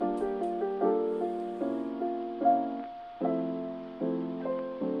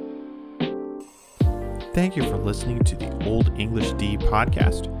Thank you for listening to the Old English D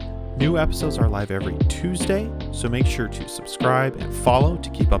podcast. New episodes are live every Tuesday, so make sure to subscribe and follow to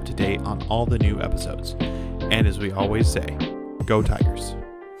keep up to date on all the new episodes. And as we always say, go Tigers!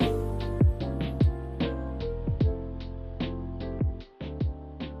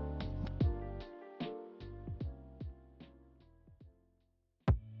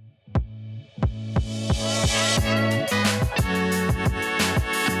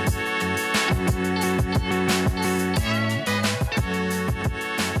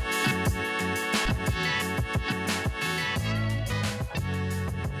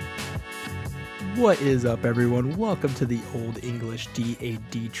 What is up, everyone? Welcome to the Old English D, a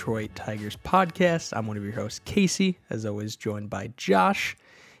Detroit Tigers podcast. I'm one of your hosts, Casey, as always, joined by Josh.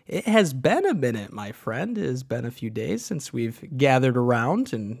 It has been a minute, my friend. It has been a few days since we've gathered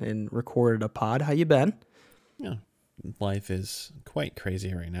around and recorded a pod. How you been? Yeah, life is quite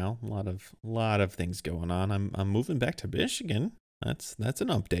crazy right now. A lot of things going on. I'm moving back to Michigan. That's an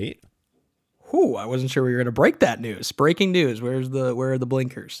update. Whew, I wasn't sure we were going to break that news. Breaking news. Where are the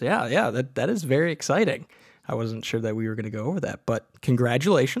blinkers? Yeah, that is very exciting. I wasn't sure that we were going to go over that, but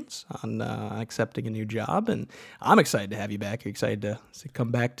congratulations on accepting a new job, and I'm excited to have you back. Are you excited to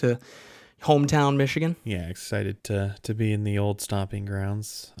come back to hometown Michigan? Yeah, excited to be in the old stomping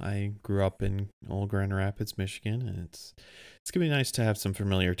grounds. I grew up in old Grand Rapids, Michigan, and it's going to be nice to have some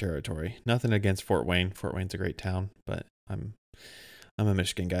familiar territory. Nothing against Fort Wayne. Fort Wayne's a great town, but I'm a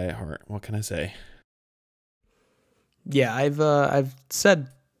Michigan guy at heart. What can I say? Yeah, I've said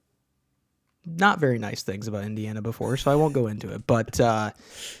not very nice things about Indiana before, so I won't go into it. But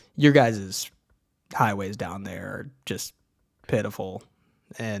your guys' highways down there are just pitiful,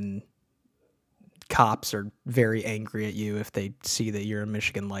 and cops are very angry at you if they see that you're a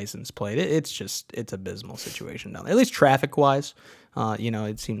Michigan license plate. It's abysmal situation down there. At least traffic-wise,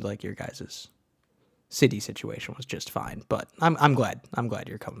 it seems like your guys' city situation was just fine, but I'm glad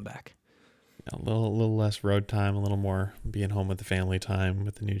you're coming back. A little less road time, a little more being home with the family time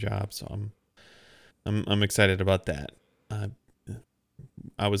with the new job. So I'm excited about that.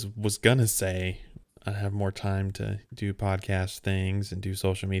 I was gonna say I have more time to do podcast things and do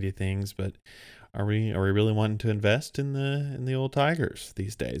social media things, but are we really wanting to invest in the old Tigers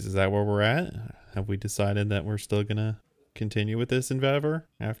these days? Is that where we're at? Have we decided that we're still gonna continue with this endeavor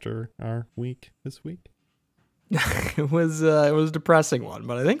after our week this week? It was a depressing one,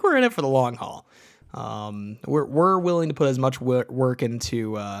 but I think we're in it for the long haul. We're willing to put as much work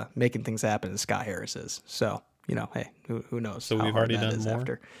into making things happen as Scott Harris is. So hey, who knows? So we've already done more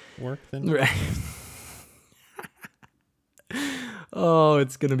after work than right. Oh,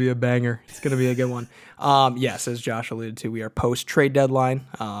 it's gonna be a banger. It's gonna be a good one. Yes, as Josh alluded to, we are post trade deadline.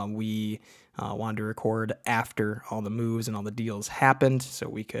 We wanted to record after all the moves and all the deals happened, so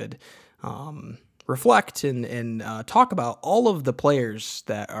we could reflect and talk about all of the players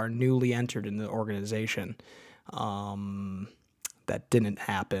that are newly entered in the organization that didn't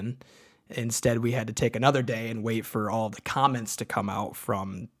happen. Instead, we had to take another day and wait for all the comments to come out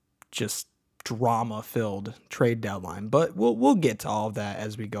from just drama-filled trade deadline. But we'll get to all of that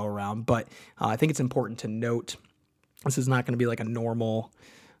as we go around. But I think it's important to note this is not going to be like a normal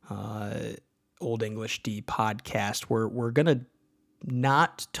Old English D podcast. We're going to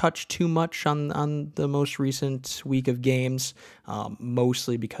not touch too much on the most recent week of games,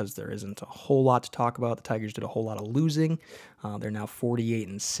 mostly because there isn't a whole lot to talk about. The Tigers did a whole lot of losing. They're now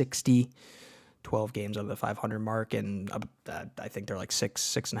 48-60, 12 games out of the 500 mark, and I think they're like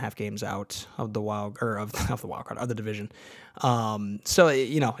six and a half games out of the wild card of the division. So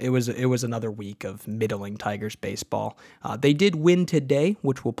it was another week of middling Tigers baseball. They did win today,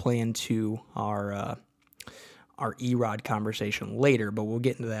 which will play into our Erod conversation later, but we'll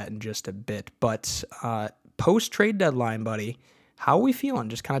get into that in just a bit. But post-trade deadline, buddy, how are we feeling?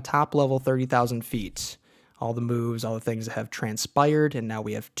 Just kind of top level, 30,000 feet. All the moves, all the things that have transpired, and now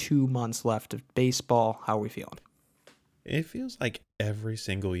we have 2 months left of baseball. How are we feeling? It feels like every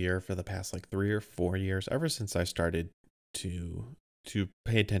single year for the past 3 or 4 years, ever since I started to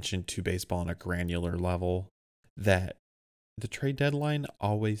pay attention to baseball on a granular level, that the trade deadline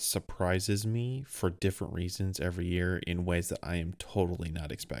always surprises me for different reasons every year in ways that I am totally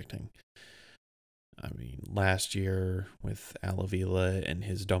not expecting. I mean, last year with Al Avila and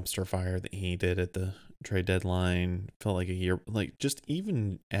his dumpster fire that he did at the trade deadline felt like a year, just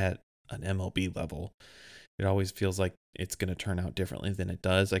even at an MLB level, it always feels like it's going to turn out differently than it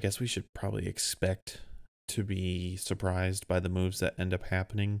does. I guess we should probably expect to be surprised by the moves that end up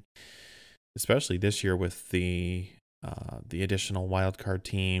happening, especially this year with the additional wildcard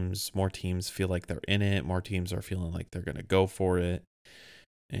teams. More teams feel like they're in it. More teams are feeling like they're going to go for it.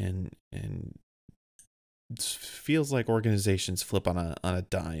 And feels like organizations flip on a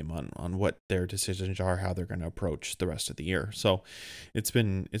dime on what their decisions are, how they're going to approach the rest of the year. So it's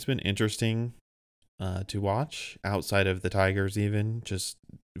been interesting to watch outside of the Tigers, even just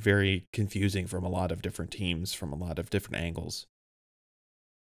very confusing from a lot of different teams from a lot of different angles.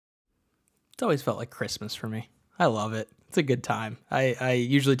 It's always felt like Christmas for me. I love it. It's a good time. I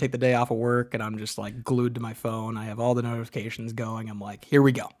usually take the day off of work and I'm just like glued to my phone. I have all the notifications going. I'm like, here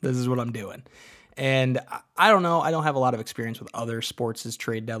we go. This is what I'm doing. And I don't know. I don't have a lot of experience with other sports'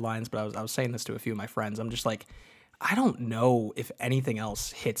 trade deadlines, but I was saying this to a few of my friends. I'm just like, I don't know if anything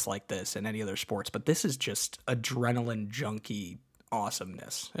else hits like this in any other sports, but this is just adrenaline junkie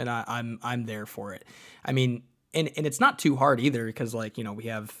awesomeness, and I'm there for it. I mean, and it's not too hard either because like we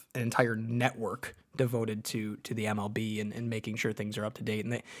have an entire network devoted to the MLB and making sure things are up to date,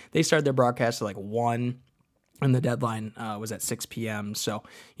 and they started their broadcast at like 1. And the deadline was at 6 p.m. So,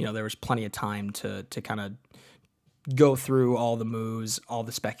 there was plenty of time to kind of go through all the moves, all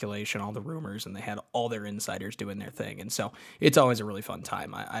the speculation, all the rumors, and they had all their insiders doing their thing. And so it's always a really fun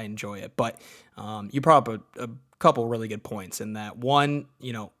time. I enjoy it. But you brought up a couple really good points in that. One,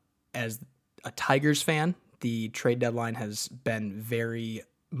 as a Tigers fan, the trade deadline has been very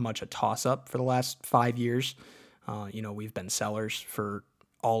much a toss-up for the last 5 years. We've been sellers for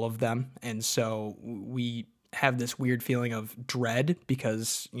all of them. And so we have this weird feeling of dread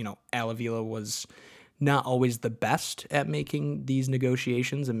because, Al Avila was not always the best at making these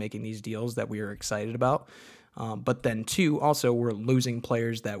negotiations and making these deals that we were excited about. But then two, also we're losing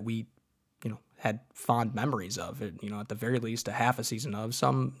players that we, had fond memories of, at the very least a half a season of,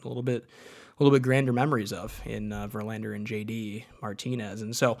 some a little bit grander memories of in Verlander and JD Martinez.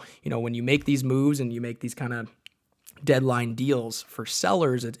 And so, when you make these moves and you make these kind of deadline deals for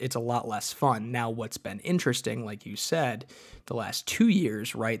sellers, it's a lot less fun. Now, what's been interesting, like you said, the last 2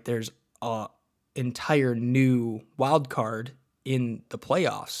 years, right? There's a entire new wild card in the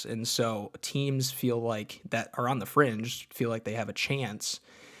playoffs, and so teams feel like that are on the fringe feel like they have a chance.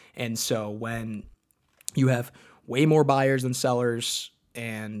 And so when you have way more buyers than sellers,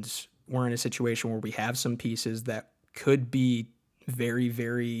 and we're in a situation where we have some pieces that could be very,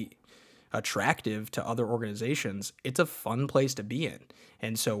 very attractive to other organizations, it's a fun place to be in.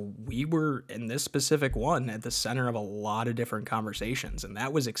 And so we were, in this specific one, at the center of a lot of different conversations, and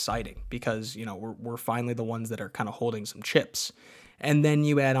that was exciting because we're finally the ones that are kind of holding some chips. And then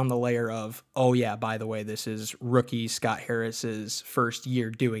you add on the layer of, oh yeah, by the way, this is rookie Scott Harris's first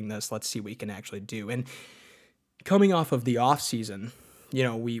year doing this. Let's see what he can actually do. And coming off of the offseason,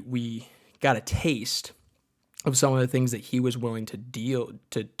 we got a taste of some of the things that he was willing to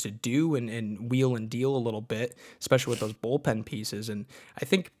do and wheel and deal a little bit, especially with those bullpen pieces. And I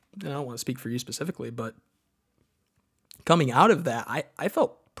think, I don't want to speak for you specifically, but coming out of that, I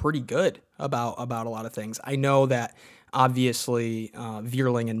felt pretty good about a lot of things. I know that obviously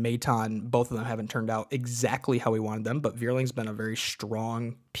Vierling and Maton, both of them haven't turned out exactly how we wanted them, but Vierling's been a very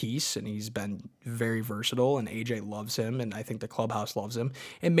strong piece and he's been very versatile, and AJ loves him, and I think the clubhouse loves him.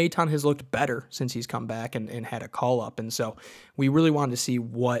 And Maton has looked better since he's come back and had a call up. And so we really wanted to see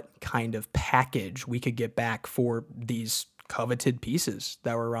what kind of package we could get back for these coveted pieces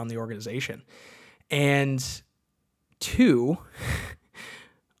that were around the organization. And two,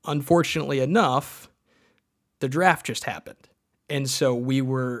 unfortunately enough, the draft just happened. And so we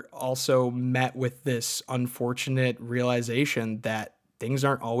were also met with this unfortunate realization that things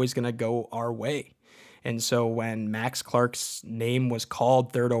aren't always going to go our way. And so when Max Clark's name was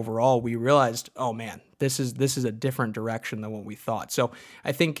called 3rd overall, we realized, oh man, this is a different direction than what we thought. So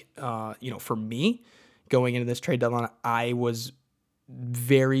I think, for me, going into this trade deadline, I was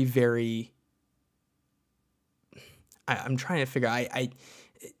very, very, I'm trying to figure out,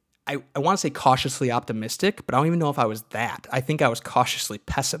 I want to say cautiously optimistic, but I don't even know if I was that. I think I was cautiously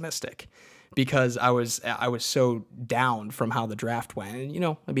pessimistic because I was so down from how the draft went.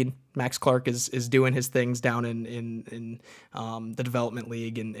 And, Max Clark is doing his things down in the development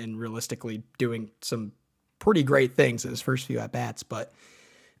league and realistically doing some pretty great things in his first few at bats, but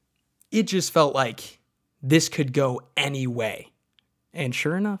it just felt like this could go any way. And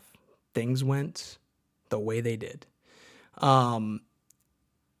sure enough, things went the way they did.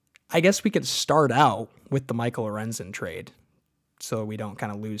 I guess we could start out with the Michael Lorenzen trade so we don't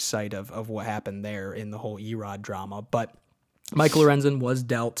kind of lose sight of what happened there in the whole Erod drama. But Michael Lorenzen was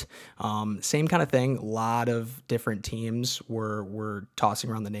dealt. Same kind of thing. A lot of different teams were tossing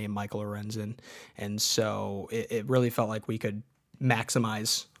around the name Michael Lorenzen. And so it really felt like we could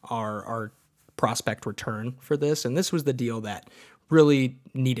maximize our prospect return for this. And this was the deal that really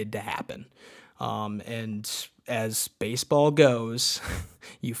needed to happen. And as baseball goes,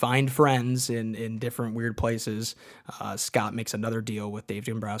 you find friends in different weird places. Scott makes another deal with Dave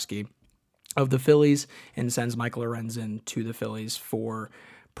Dombrowski of the Phillies and sends Michael Lorenzen to the Phillies for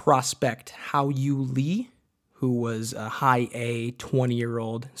prospect Hao-Yu Lee, who was a high A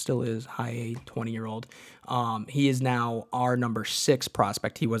 20-year-old, still is high A 20-year-old. He is now our number 6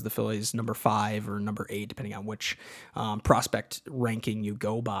 prospect. He was the Phillies' number 5 or number 8, depending on which prospect ranking you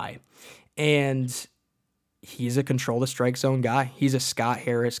go by. And he's a control the strike zone guy. He's a Scott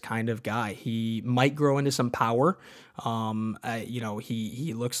Harris kind of guy. He might grow into some power.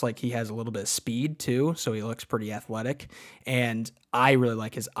 He looks like he has a little bit of speed too, so he looks pretty athletic. And I really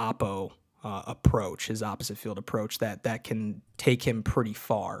like his approach, his opposite field approach that can take him pretty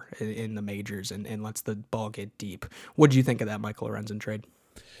far in the majors and lets the ball get deep. What do you think of that Michael Lorenzen trade?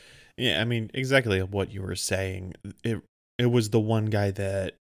 Yeah, I mean, exactly what you were saying. It was the one guy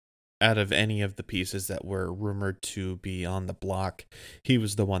that, out of any of the pieces that were rumored to be on the block, he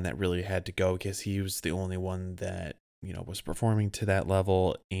was the one that really had to go because he was the only one that, was performing to that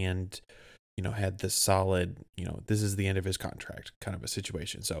level and, had this solid, this is the end of his contract kind of a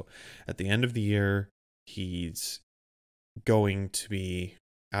situation. So at the end of the year, he's going to be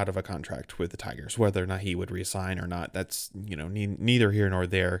out of a contract with the Tigers. Whether or not he would resign or not, that's, neither here nor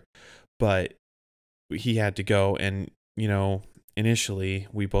there. But he had to go, and, initially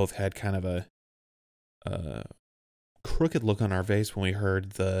we both had kind of a crooked look on our face when we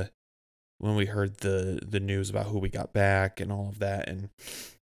heard the news about who we got back and all of that. And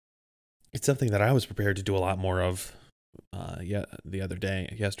it's something that I was prepared to do a lot more of.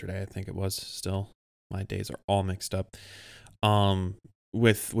 Yesterday, I think it was. Still, my days are all mixed up.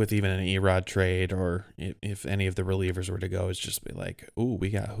 With even an Erod trade, or if any of the relievers were to go, it's just be like, ooh, we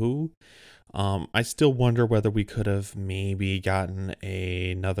got who? I still wonder whether we could have maybe gotten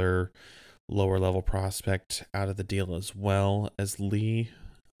another lower level prospect out of the deal as well as Lee.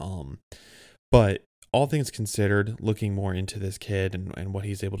 But all things considered, looking more into this kid and what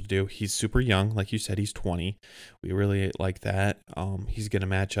he's able to do, he's super young. Like you said, he's 20. We really like that. He's going to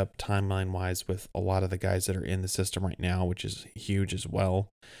match up timeline-wise with a lot of the guys that are in the system right now, which is huge as well.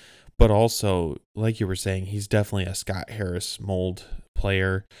 But also, like you were saying, he's definitely a Scott Harris mold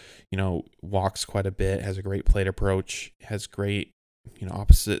player. Walks quite a bit, has a great plate approach, has great,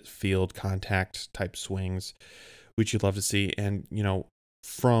 opposite field contact type swings, which you'd love to see. And,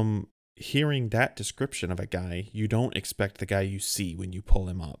 from hearing that description of a guy, you don't expect the guy you see when you pull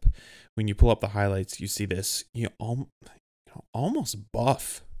him up. When you pull up the highlights, you see this almost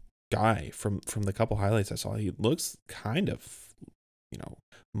buff guy from the couple highlights I saw. He looks kind of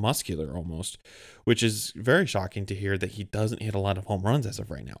muscular almost, which is very shocking to hear that he doesn't hit a lot of home runs as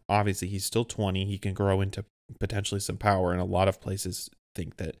of right now. Obviously, he's still 20. He can grow into potentially some power, and a lot of places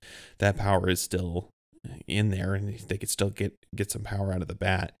think that power is still in there and they could still get some power out of the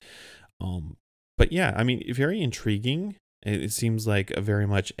bat. But yeah, I mean, very intriguing. It seems like very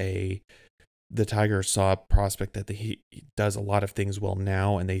much the Tigers saw a prospect that he does a lot of things well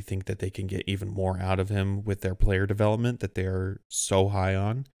now, and they think that they can get even more out of him with their player development that they're so high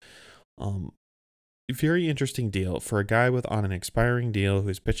on. Very interesting deal for a guy on an expiring deal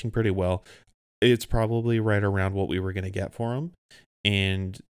who's pitching pretty well. It's probably right around what we were going to get for him.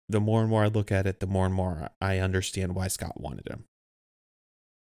 And the more and more I look at it, the more and more I understand why Scott wanted him.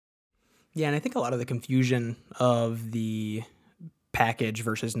 Yeah, and I think a lot of the confusion of the package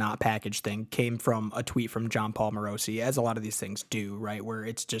versus not package thing came from a tweet from John Paul Morosi, as a lot of these things do, right? Where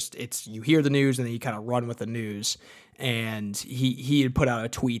it's you hear the news and then you kind of run with the news. And he had put out a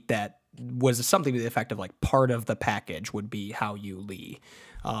tweet that was something to the effect of like part of the package would be Hao-Yu Lee.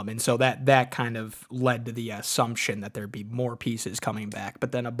 And so that kind of led to the assumption that there'd be more pieces coming back.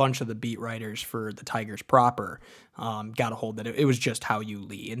 But then a bunch of the beat writers for the Tigers proper got a hold that it was just Hao-Yu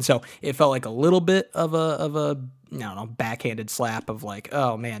Lee. And so it felt like a little bit of a I don't know, backhanded slap of like,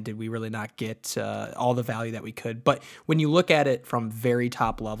 oh man, did we really not get all the value that we could? But when you look at it from very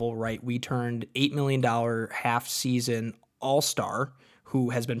top level, right, we turned $8 million half season all-star who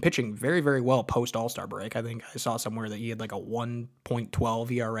has been pitching very, very well post All-Star break. I think I saw somewhere that he had like a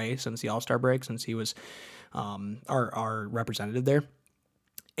 1.12 ERA since the All-Star break, since he was our representative there.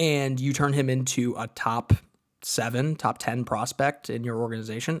 And you turn him into a top 7, top 10 prospect in your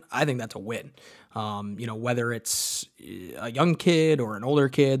organization. I think that's a win. Whether it's a young kid or an older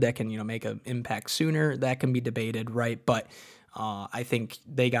kid that can, make an impact sooner, that can be debated, right? But I think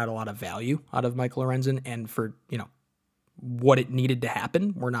they got a lot of value out of Michael Lorenzen, and for, what it needed to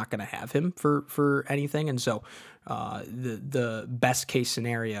happen, we're not going to have him for anything. And so the best case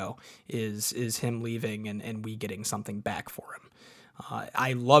scenario is him leaving and we getting something back for him.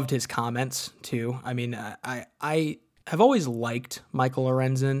 I loved his comments too. I mean, I have always liked Michael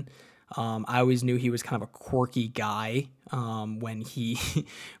Lorenzen. I always knew he was kind of a quirky guy. When he,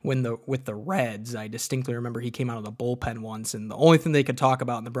 with the Reds, I distinctly remember he came out of the bullpen once, and the only thing they could talk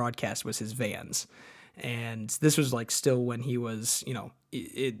about in the broadcast was his vans. And this was like still when he was,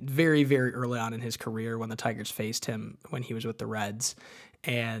 very, very early on in his career when the Tigers faced him when he was with the Reds.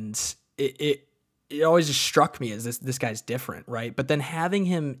 And it always just struck me as this guy's different, right? But then having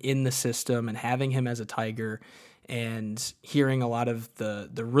him in the system and having him as a Tiger and hearing a lot of the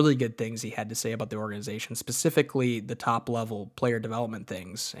really good things he had to say about the organization, specifically the top level player development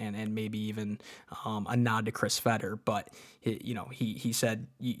things, and maybe even a nod to Chris Fetter. But he said,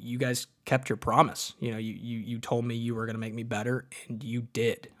 you guys kept your promise. You told me you were going to make me better, and you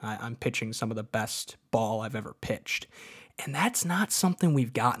did. I'm pitching some of the best ball I've ever pitched, and that's not something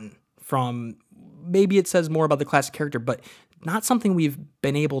we've gotten from. Maybe it says more about the classic character, but not something we've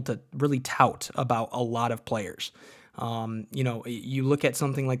been able to really tout about a lot of players. You look at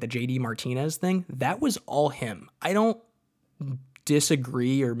something like the JD Martinez thing, that was all him. I don't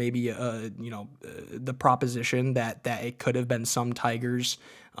disagree, or maybe the proposition that it could have been some Tigers,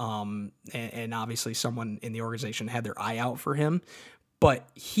 and obviously someone in the organization had their eye out for him. But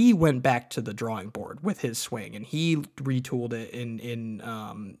he went back to the drawing board with his swing, and he retooled it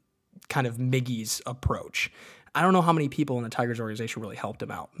in kind of Miggy's approach. I don't know how many people in the Tigers organization really helped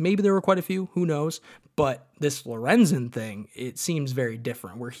him out. Maybe there were quite a few, who knows? But this Lorenzen thing, it seems very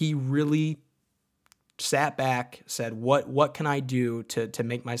different, where he really sat back, said, what can I do to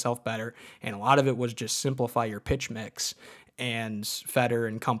make myself better? And a lot of it was just simplify your pitch mix. And Fetter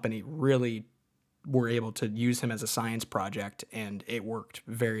and company really were able to use him as a science project, and it worked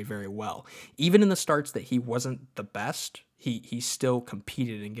very, very well. Even in the starts that he wasn't the best, he still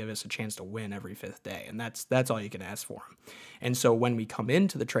competed and gave us a chance to win every fifth day, and that's all you can ask for him. And so when we come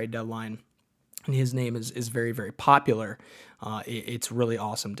into the trade deadline, and his name is very, very popular, it's really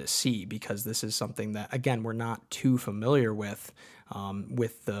awesome to see, because this is something that, again, we're not too familiar with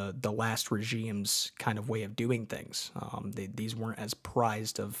the last regime's kind of way of doing things. These weren't as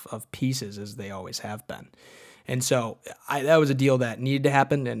prized of pieces as they always have been. And so that was a deal that needed to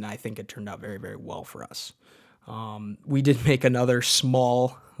happen, and I think it turned out very, very well for us. We did make another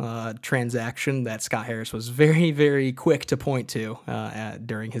small transaction that Scott Harris was very, very quick to point to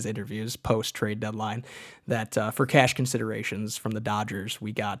during his interviews post-trade deadline, that for cash considerations from the Dodgers,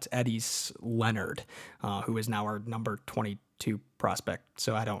 we got Eddys Leonard, who is now our number 22 prospect.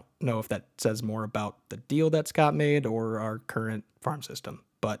 So I don't know if that says more about the deal that Scott made or our current farm system.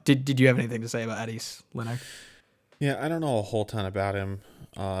 But did you have anything to say about Eddys Leonard? Yeah, I don't know a whole ton about him.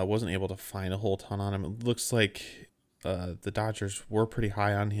 I wasn't able to find a whole ton on him. It looks like the Dodgers were pretty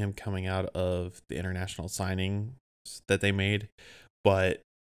high on him coming out of the international signings that they made, but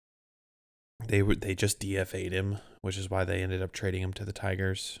they just DFA'd him, which is why they ended up trading him to the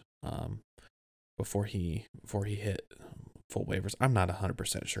Tigers before he hit full waivers. I'm not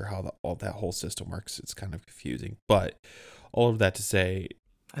 100% sure how all that whole system works. It's kind of confusing, but all of that to say,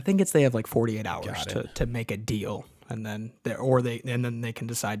 I think they have like 48 hours to make a deal, and then they can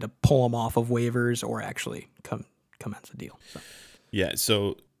decide to pull them off of waivers or actually commence a deal. So. Yeah,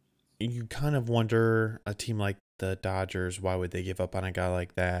 so you kind of wonder, a team like the Dodgers, why would they give up on a guy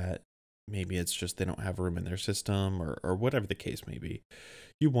like that? Maybe it's just they don't have room in their system, or whatever the case may be.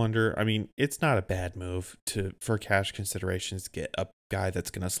 You wonder. I mean, it's not a bad move for cash considerations to get a guy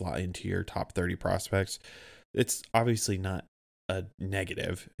that's going to slot into your top 30 prospects. It's obviously not a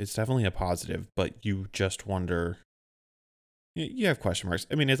negative. It's definitely a positive, but you just wonder. You have question marks.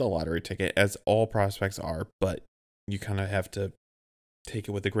 I mean, it's a lottery ticket, as all prospects are, but you kind of have to take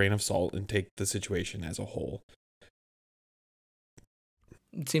it with a grain of salt and take the situation as a whole.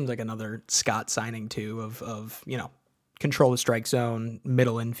 It seems like another Scott signing too, of control the strike zone,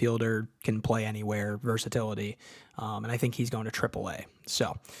 middle infielder, can play anywhere, versatility. And I think he's going to AAA.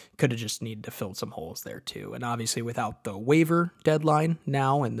 So could have just needed to fill some holes there too. And obviously without the waiver deadline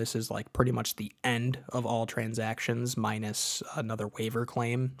now, and this is like pretty much the end of all transactions minus another waiver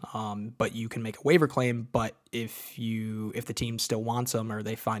claim. But you can make a waiver claim, but if the team still wants them or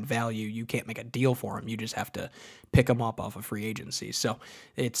they find value, you can't make a deal for them. You just have to pick them up off of free agency. So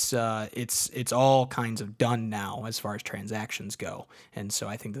it's all kinds of done now as far as transactions go. And so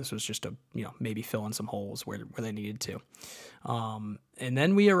I think this was just maybe fill in some holes where they needed to. And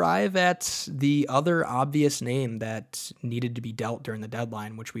then we arrive at the other obvious name that needed to be dealt during the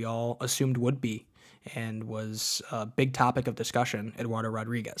deadline, which we all assumed would be, and was a big topic of discussion, Eduardo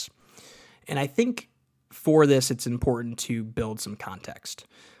Rodriguez. And I think for this, it's important to build some context.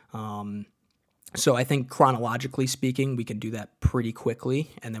 So I think chronologically speaking, we can do that pretty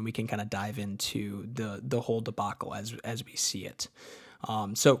quickly, and then we can kind of dive into the whole debacle as we see it.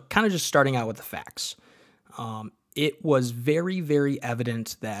 So kind of just starting out with the facts. It was very, very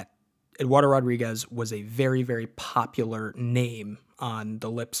evident that Eduardo Rodriguez was a very, very popular name on the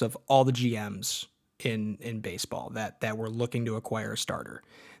lips of all the GMs in baseball that were looking to acquire a starter.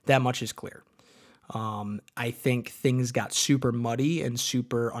 That much is clear. I think things got super muddy and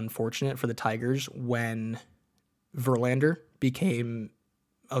super unfortunate for the Tigers when Verlander became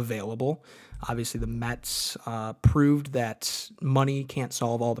available. Obviously, the Mets proved that money can't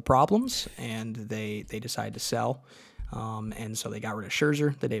solve all the problems, and they decided to sell. And so they got rid of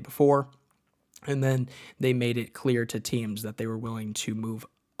Scherzer the day before. And then they made it clear to teams that they were willing to move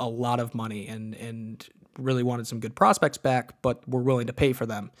a lot of money and really wanted some good prospects back, but were willing to pay for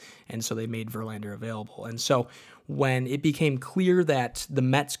them. And so they made Verlander available. And so when it became clear that the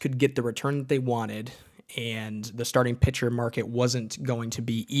Mets could get the return that they wanted, and the starting pitcher market wasn't going to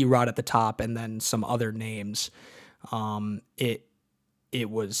be Erod at the top and then some other names, it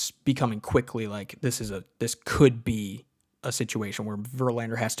was becoming quickly like this could be a situation where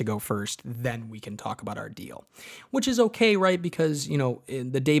Verlander has to go first, then we can talk about our deal, which is okay, right? Because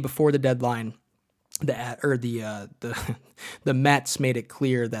in the day before the deadline, the Mets made it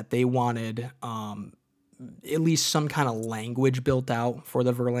clear that they wanted at least some kind of language built out for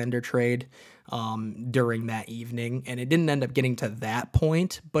the Verlander trade during that evening. And it didn't end up getting to that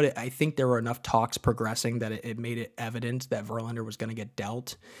point, but I think there were enough talks progressing that it made it evident that Verlander was going to get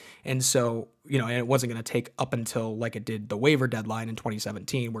dealt. And so, and it wasn't going to take up until like it did the waiver deadline in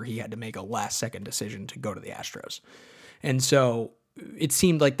 2017, where he had to make a last second decision to go to the Astros. And so it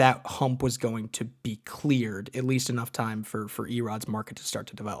seemed like that hump was going to be cleared, at least enough time for Erod's market to start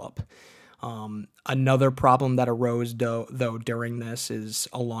to develop. Another problem that arose though during this is,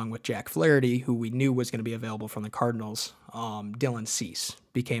 along with Jack Flaherty, who we knew was going to be available from the Cardinals, Dylan Cease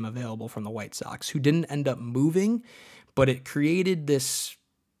became available from the White Sox, who didn't end up moving, but it created this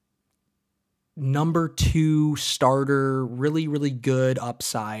number 2 starter, really, really good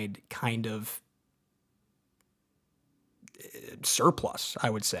upside kind of surplus, I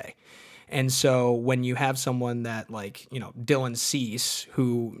would say. And so when you have someone that Dylan Cease,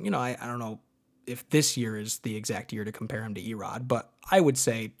 who, I don't know if this year is the exact year to compare him to Erod, but I would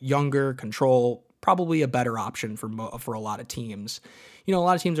say younger, control, probably a better option for a lot of teams. A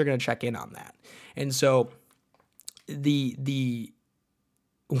lot of teams are going to check in on that. And so the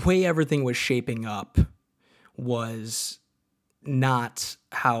way everything was shaping up was not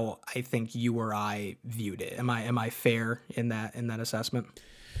how I think you or I viewed it. Am I fair in that assessment?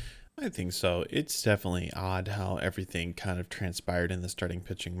 I think so. It's definitely odd how everything kind of transpired in the starting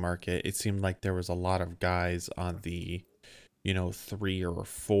pitching market. It seemed like there was a lot of guys on the, 3 or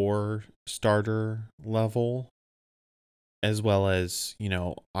 4 starter level, as well as,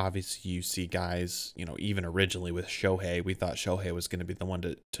 obviously you see guys, even originally with Shohei, we thought Shohei was going to be the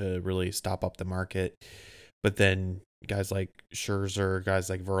one to really stop up the market. But then guys like Scherzer, guys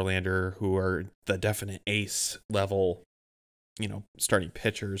like Verlander, who are the definite ace level, starting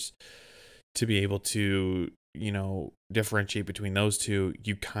pitchers, to be able to, differentiate between those two,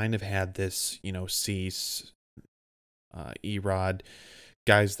 you kind of had this, Cease, Erod,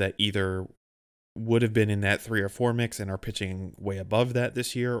 guys that either would have been in that 3 or 4 mix and are pitching way above that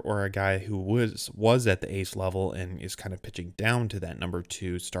this year, or a guy who was at the ace level and is kind of pitching down to that number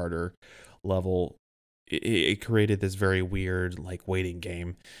 2 starter level. It created this very weird waiting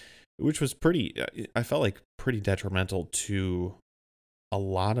game, which was I felt like pretty detrimental to a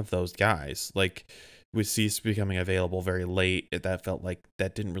lot of those guys. With Cease becoming available very late, that felt like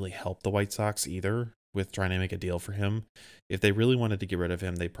that didn't really help the White Sox either with trying to make a deal for him. If they really wanted to get rid of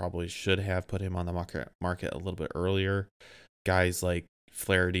him, they probably should have put him on the market a little bit earlier. Guys like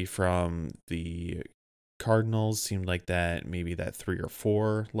Flaherty from the Cardinals seemed like maybe that 3 or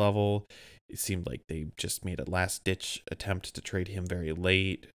 4 level. It seemed like they just made a last-ditch attempt to trade him very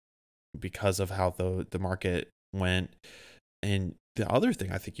late because of how the market went. And the other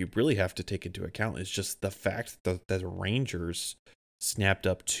thing I think you really have to take into account is just the fact that the Rangers snapped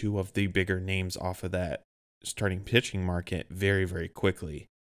up 2 of the bigger names off of that starting pitching market very, very quickly,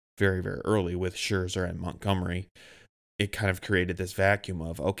 very, very early with Scherzer and Montgomery. It kind of created this vacuum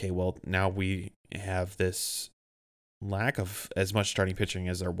of, okay, well, now we have this lack of as much starting pitching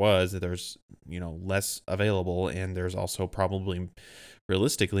as there was. There's, less available, and there's also probably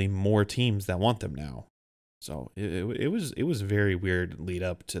realistically more teams that want them now. So it was a very weird lead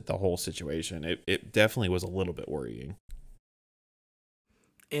up to the whole situation. It definitely was a little bit worrying.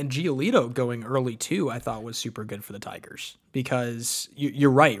 And Giolito going early too, I thought was super good for the Tigers because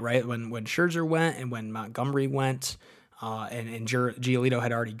you're right, right? When Scherzer went and when Montgomery went, and Giolito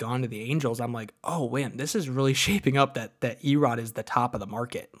had already gone to the Angels, I'm like, oh man, this is really shaping up that Erod is the top of the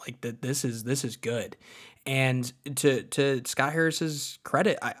market. Like that, this is good. And to Scott Harris's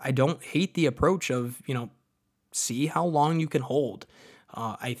credit, I don't hate the approach of see how long you can hold.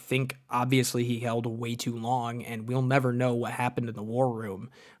 I think obviously he held way too long, and we'll never know what happened in the war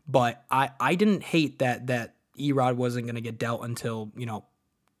room. But I didn't hate that Erod wasn't going to get dealt until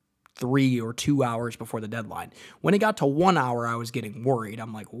 3 or 2 hours before the deadline. When it got to 1 hour, I was getting worried.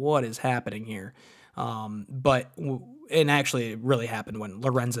 I'm like, what is happening here? And actually, it really happened when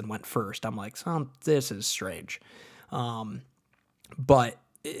Lorenzen went first. I'm like, this is strange. But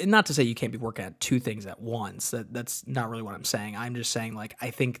not to say you can't be working at two things at once. That's not really what I'm saying. I'm just saying, like, I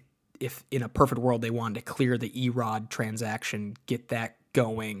think if in a perfect world they wanted to clear the Erod transaction, get that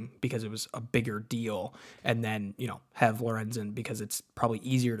going because it was a bigger deal, and then have Lorenzen because it's probably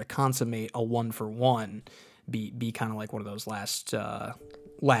easier to consummate a 1-for-1. Be kind of like one of those last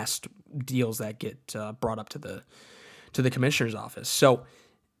deals that get brought up to the commissioner's office. So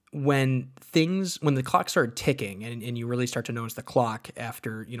when the clock started ticking and you really start to notice the clock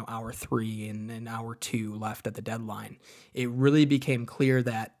after hour 3 and hour 2 left at the deadline, it really became clear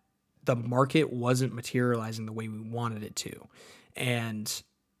that the market wasn't materializing the way we wanted it to. And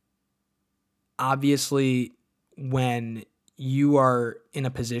obviously when you are in a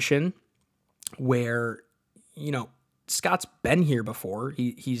position where Scott's been here before,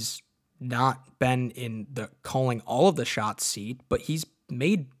 he's not been in the calling all of the shots seat, but he's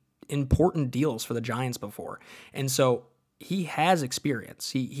made important deals for the Giants before. And so he has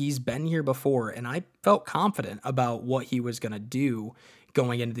experience. He's been here before, and I felt confident about what he was going to do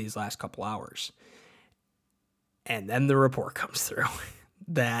going into these last couple hours. And then the report comes through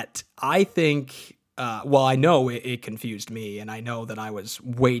that I think, I know it confused me, and I know that I was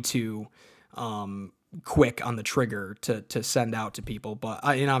way too quick on the trigger to send out to people, but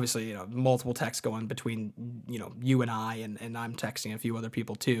obviously multiple texts going between you and I, and I'm texting a few other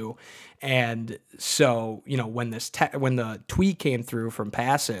people too. And so when the tweet came through from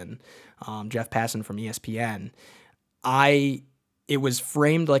Passan, Jeff Passan from ESPN, it was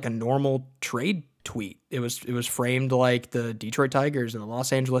framed like a normal trade tweet. It was framed like the Detroit Tigers and the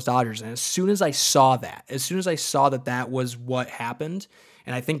Los Angeles Dodgers. And as soon as I saw that was what happened,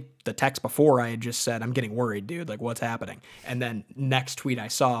 and I think the text before I had just said, I'm getting worried, dude, like what's happening? And then next tweet I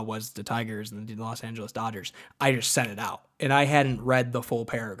saw was the Tigers and the Los Angeles Dodgers. I just sent it out, and I hadn't read the full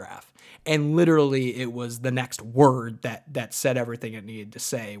paragraph. And literally it was the next word that said everything it needed to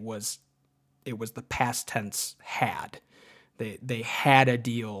say. It was the past tense had. They had a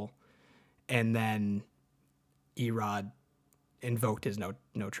deal, and then Erod invoked his no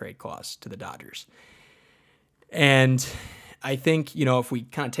trade clause to the Dodgers. And I think, if we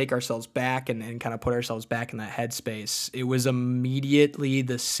kind of take ourselves back and kind of put ourselves back in that headspace, it was immediately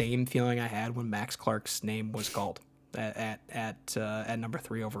the same feeling I had when Max Clark's name was called at number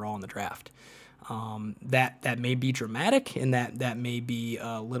 3 overall in the draft. That may be dramatic, and that may be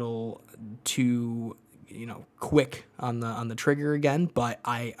a little too quick on the trigger again, but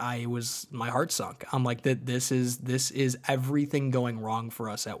my heart sunk. I'm like, this is everything going wrong for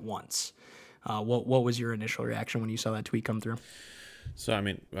us at once. What was your initial reaction when you saw that tweet come through? So,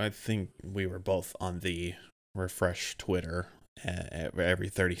 I think we were both on the refresh Twitter every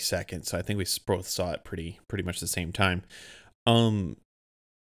 30 seconds. So I think we both saw it pretty much the same time.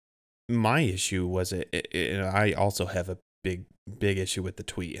 My issue was I also have a big issue with the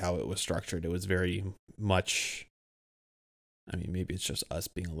tweet, how it was structured. It was very much, maybe it's just us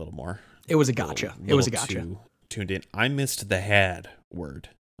being a little more. It was a gotcha. It was a gotcha. Tuned in. I missed the had word.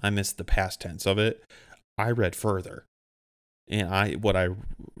 I missed the past tense of it. I read further. And what I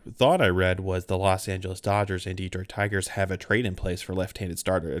thought I read was the Los Angeles Dodgers and Detroit Tigers have a trade in place for left-handed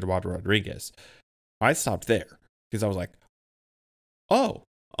starter Eduardo Rodriguez. I stopped there because I was like, oh,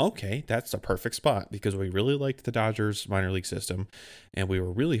 okay, that's a perfect spot, because we really liked the Dodgers minor league system, and we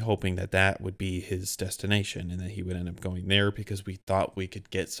were really hoping that would be his destination and that he would end up going there because we thought we could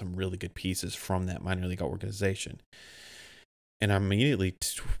get some really good pieces from that minor league organization. And I immediately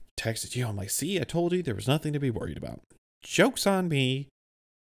texted you. I'm like, see, I told you there was nothing to be worried about. Joke's on me.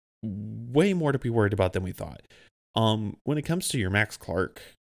 Way more to be worried about than we thought. When it comes to your Max Clark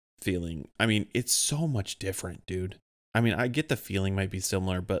feeling, it's so much different, dude. I get the feeling might be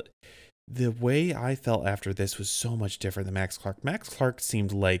similar, but the way I felt after this was so much different than Max Clark. Max Clark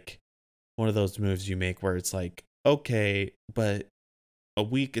seemed like one of those moves you make where it's like, okay, but a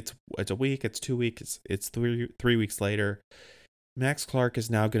week, it's a week, it's 2 weeks, it's 3 weeks later. Max Clark is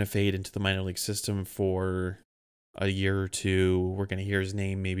now going to fade into the minor league system for a year or two. We're going to hear his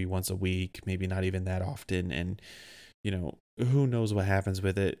name maybe once a week, maybe not even that often. And, who knows what happens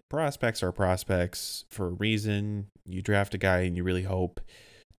with it. Prospects are prospects for a reason. You draft a guy and you really hope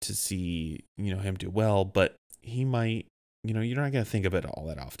to see, him do well, but he might, you're not going to think of it all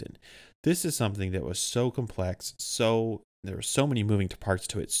that often. This is something that was so complex, there were so many moving parts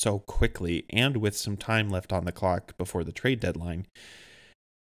to it so quickly, and with some time left on the clock before the trade deadline.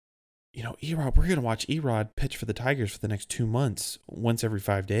 Erod, we're going to watch Erod pitch for the Tigers for the next 2 months, once every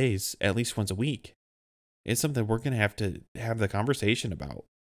 5 days, at least once a week. It's something we're going to have the conversation about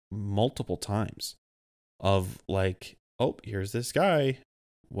multiple times of like, oh, here's this guy.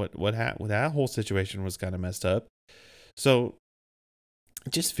 That whole situation was kind of messed up. So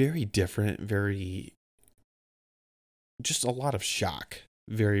just very different, just a lot of shock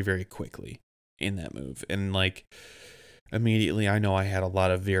very, very quickly in that move. And like immediately, I know I had a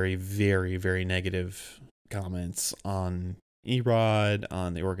lot of very, very, very negative comments on Erod,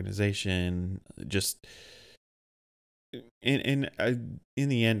 on the organization, just in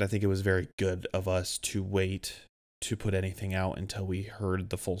the end, I think it was very good of us to wait to put anything out until we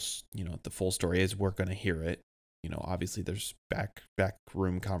heard the full story, as we're going to hear it. Obviously there's back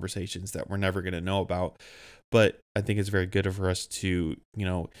room conversations that we're never going to know about, but I think it's very good for us to,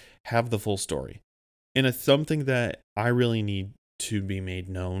 have the full story. And it's something that I really need to be made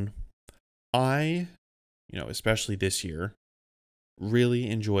known. I, especially this year, really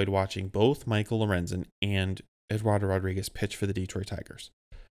enjoyed watching both Michael Lorenzen and Eduardo Rodriguez pitch for the Detroit Tigers.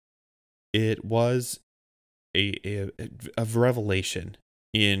 It was a revelation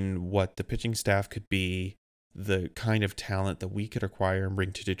in what the pitching staff could be, the kind of talent that we could acquire and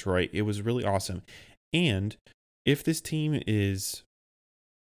bring to Detroit. It was really awesome. And if this team is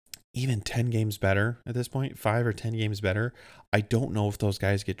even 10 games better at this point, 5 or 10 games better, I don't know if those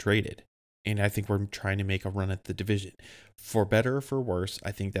guys get traded. And I think we're trying to make a run at the division. For better or for worse,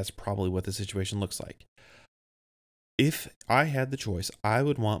 I think that's probably what the situation looks like. If I had the choice, I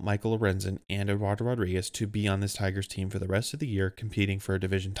would want Michael Lorenzen and Eduardo Rodriguez to be on this Tigers team for the rest of the year competing for a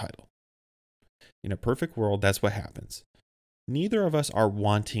division title. In a perfect world, that's what happens. Neither of us are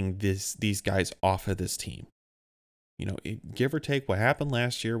wanting these guys off of this team. Give or take what happened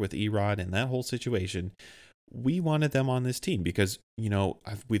last year with Erod and that whole situation, we wanted them on this team because,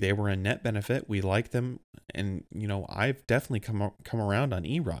 they were a net benefit. We like them. And, I've definitely come around on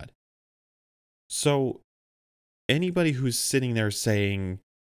Erod. So anybody who's sitting there saying,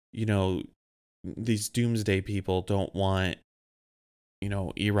 these doomsday people don't want,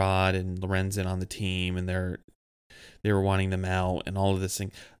 Erod and Lorenzen on the team and they were wanting them out and all of this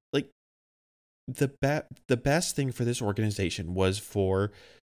thing. Like the best thing for this organization was for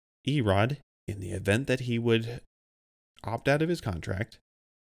Erod, in the event that he would opt out of his contract,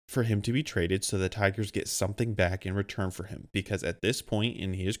 for him to be traded so the Tigers get something back in return for him. Because at this point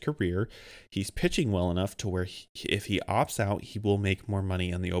in his career, he's pitching well enough to where if he opts out, he will make more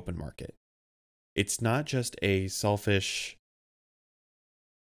money on the open market. It's not just a selfish,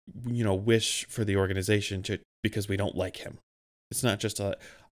 wish for the organization because we don't like him. It's not just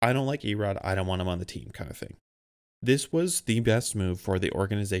I don't like Erod, I don't want him on the team kind of thing. This was the best move for the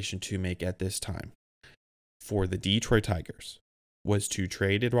organization to make at this time for the Detroit Tigers, was to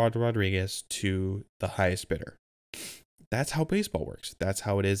trade Eduardo Rodriguez to the highest bidder. That's how baseball works. That's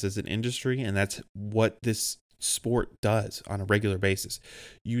how it is as an industry, and that's what this sport does on a regular basis.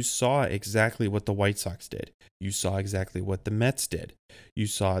 You saw exactly what the White Sox did. You saw exactly what the Mets did. You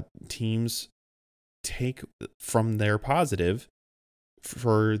saw teams take from their positive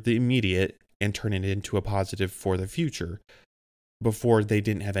for the immediate and turn it into a positive for the future before they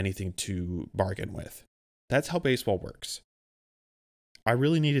didn't have anything to bargain with. That's how baseball works. I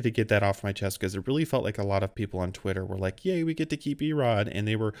really needed to get that off my chest because it really felt like a lot of people on Twitter were like, yay, we get to keep Erod. And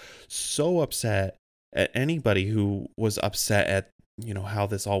they were so upset at anybody who was upset at, how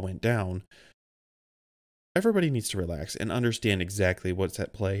this all went down. Everybody needs to relax and understand exactly what's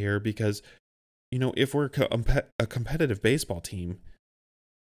at play here because, if we're a competitive baseball team,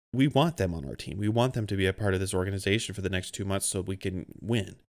 we want them on our team. We want them to be a part of this organization for the next 2 months so we can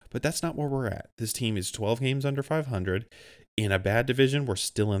win. But that's not where we're at. This team is 12 games under 500. In a bad division, we're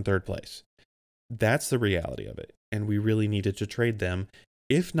still in third place. That's the reality of it. And we really needed to trade them,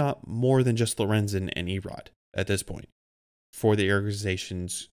 if not more than just Lorenzen and Erod at this point, for the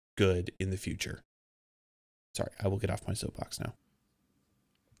organization's good in the future. Sorry, I will get off my soapbox now.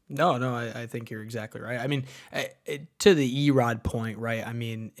 No, I think you're exactly right. I mean, to the Erod point, right? I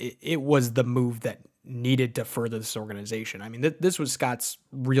mean, it was the move that needed to further this organization. I mean, this was Scott's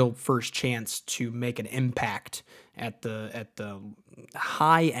real first chance to make an impact at the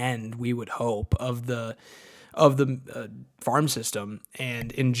high end, we would hope, of the farm system,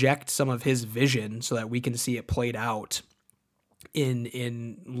 and inject some of his vision so that we can see it played out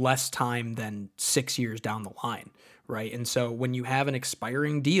in less time than 6 years down the line, right? And so when you have an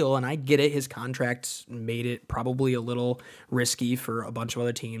expiring deal, and I get it, his contract made it probably a little risky for a bunch of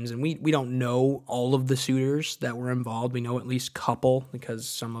other teams, and we don't know all of the suitors that were involved. We know at least a couple, because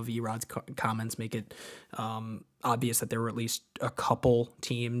some of Erod's comments make it obvious that there were at least a couple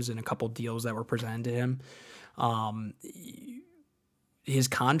teams and a couple deals that were presented to him. His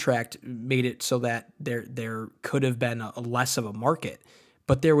contract made it so that there could have been a less of a market,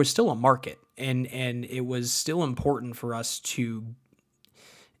 but there was still a market, and it was still important for us to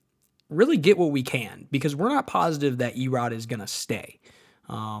really get what we can, because we're not positive that Erod is going to stay.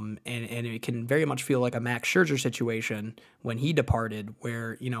 And it can very much feel like a Max Scherzer situation when he departed,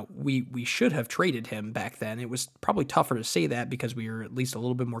 where, we should have traded him back then. It was probably tougher to say that because we were at least a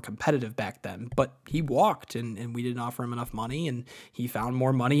little bit more competitive back then, but he walked, and we didn't offer him enough money, and he found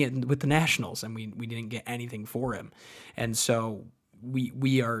more money with the Nationals, and we didn't get anything for him. And so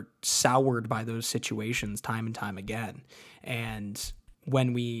we are soured by those situations time and time again. And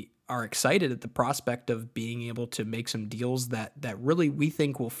when we are excited at the prospect of being able to make some deals that really we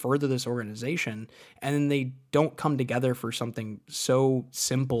think will further this organization, and then they don't come together for something so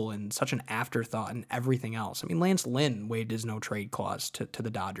simple and such an afterthought and everything else. I mean, Lance Lynn waived his no trade clause to the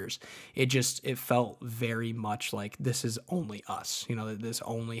Dodgers. It felt very much like this is only us, that this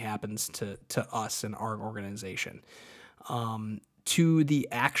only happens to us and our organization. To the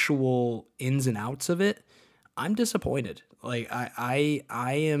actual ins and outs of it, I'm disappointed. Like, I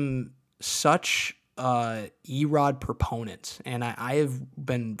am such a Erod proponent, and I have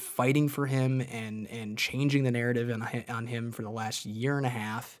been fighting for him and changing the narrative on him for the last year and a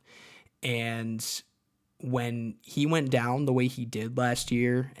half. And when he went down the way he did last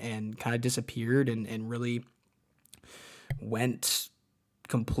year and kind of disappeared and really went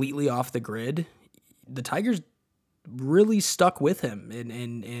completely off the grid, the Tigers really stuck with him,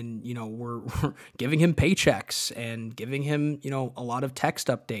 and we're giving him paychecks and giving him a lot of text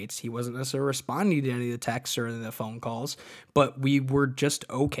updates. He wasn't necessarily responding to any of the texts or any of the phone calls, but we were just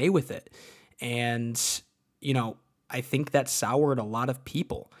okay with it. And I think that soured a lot of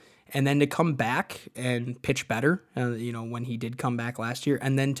people. And then to come back and pitch better, when he did come back last year,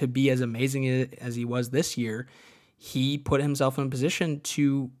 and then to be as amazing as he was this year, he put himself in a position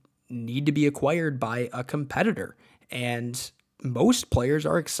to need to be acquired by a competitor. And most players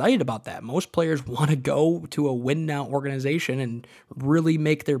are excited about that. Most players want to go to a win-now organization and really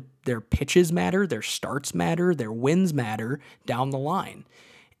make their pitches matter, their starts matter, their wins matter down the line.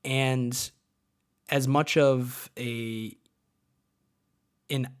 And as much of an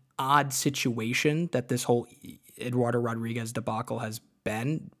odd situation that this whole Eduardo Rodriguez debacle has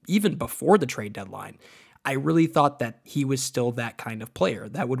been, even before the trade deadline, I really thought that he was still that kind of player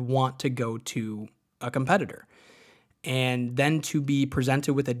that would want to go to a competitor. And then to be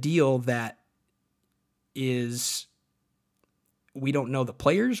presented with a deal that is, we don't know the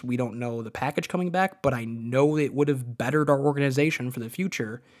players, we don't know the package coming back, but I know it would have bettered our organization for the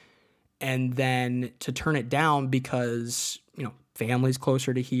future. And then to turn it down because, family's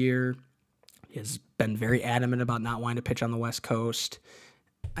closer to here, has been very adamant about not wanting to pitch on the West Coast.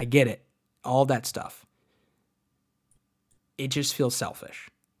 I get it. All that stuff. It just feels selfish.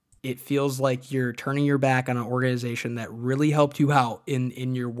 It feels like you're turning your back on an organization that really helped you out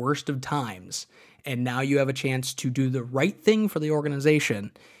in your worst of times. And now you have a chance to do the right thing for the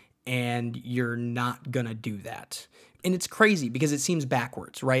organization, and you're not going to do that. And it's crazy because it seems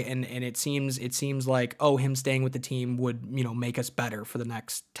backwards, right? And it seems like, him staying with the team would, make us better for the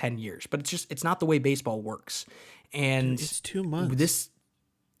next 10 years. But it's not the way baseball works. And dude, it's 2 months.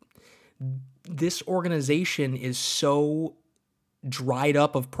 This organization is so dried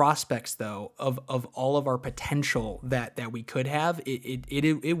up of prospects, though, of all of our potential that we could have.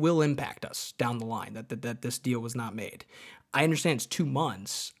 It will impact us down the line that this deal was not made. I understand it's 2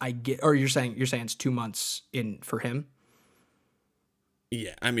 months. Or you're saying it's 2 months in for him?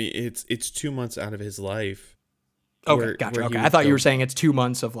 Yeah, I mean it's 2 months out of his life. Okay, gotcha. Okay, I thought you were saying it's 2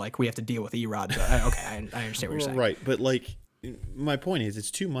 months of like we have to deal with Erod. Okay, I understand what you're saying. Right, but like my point is, it's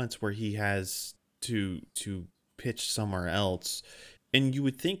 2 months where he has to pitch somewhere else, and you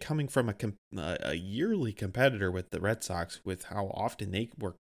would think, coming from a yearly competitor with the Red Sox, with how often they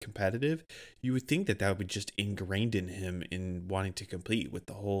were competitive, you would think that would be just ingrained in him in wanting to compete, with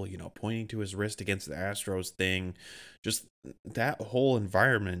the whole pointing to his wrist against the Astros thing, just that whole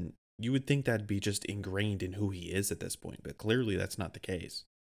environment. You would think that'd be just ingrained in who he is at this point, but clearly that's not the case.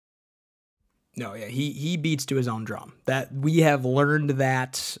 No, yeah, he beats to his own drum. That we have learned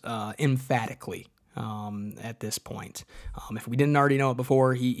that emphatically at this point. If we didn't already know it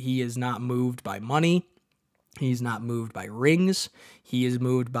before, he is not moved by money. He's not moved by rings. He is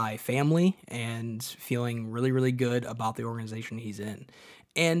moved by family and feeling really, really good about the organization he's in.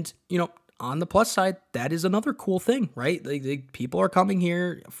 And, on the plus side, that is another cool thing, right? People are coming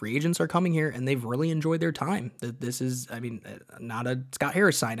here, free agents are coming here, and they've really enjoyed their time. This is, not a Scott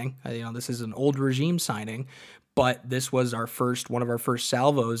Harris signing. This is an old regime signing, but this was one of our first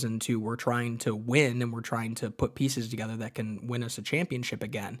salvos into we're trying to win and we're trying to put pieces together that can win us a championship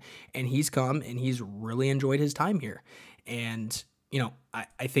again. And he's come and he's really enjoyed his time here. And,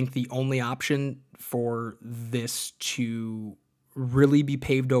 I think the only option for this to really be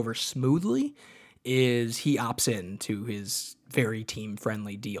paved over smoothly is he opts in to his very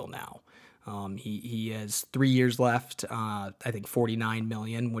team-friendly deal now. He has 3 years left, I think $49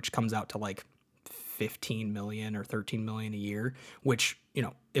 million, which comes out to like $15 million or $13 million a year, which,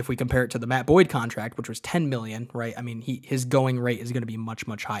 if we compare it to the Matt Boyd contract, which was $10 million, right? His going rate is going to be much,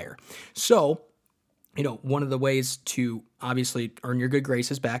 much higher. So, one of the ways to obviously earn your good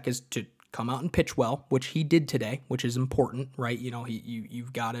graces back is to come out and pitch well, which he did today, which is important, right?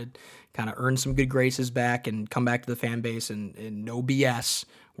 You've got to kind of earn some good graces back and come back to the fan base and no BS.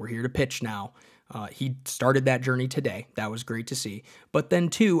 We're here to pitch now. He started that journey today. That was great to see. But then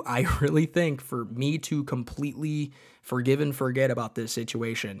too, I really think for me to completely forgive and forget about this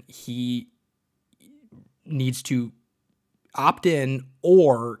situation, he needs to opt in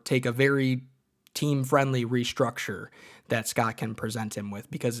or take a very team-friendly restructure that Scott can present him with,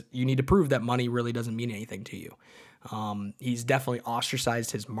 because you need to prove that money really doesn't mean anything to you. He's definitely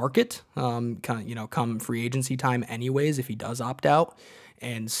ostracized his market, come free agency time anyways, if he does opt out.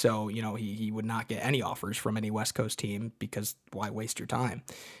 And so, he would not get any offers from any West Coast team, because why waste your time?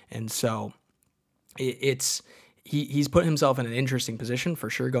 And so he's put himself in an interesting position for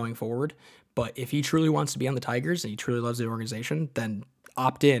sure going forward. But if he truly wants to be on the Tigers and he truly loves the organization, then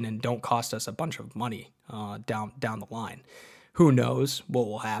opt in and don't cost us a bunch of money down the line. Who knows what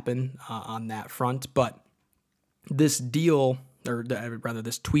will happen on that front? But this deal, or rather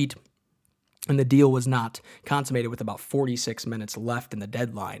this tweet, and the deal was not consummated with about 46 minutes left in the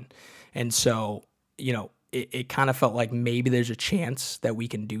deadline. And so, it kind of felt like maybe there's a chance that we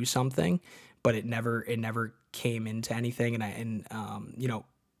can do something, but it never came into anything. And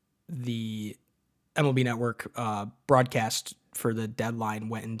the MLB Network broadcast for the deadline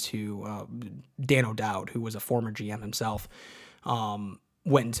went into Dan O'Dowd, who was a former GM himself,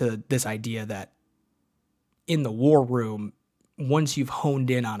 went into this idea that in the war room, once you've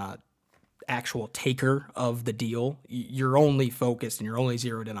honed in on a actual taker of the deal, you're only focused and you're only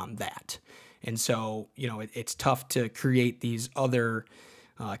zeroed in on that. And so, it's tough to create these other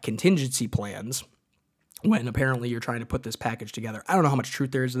contingency plans when apparently you're trying to put this package together. I don't know how much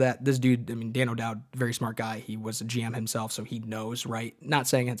truth there is to that. This dude, Dan O'Dowd, very smart guy. He was a GM himself, so he knows, right? Not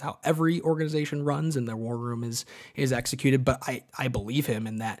saying it's how every organization runs and their war room is executed, but I believe him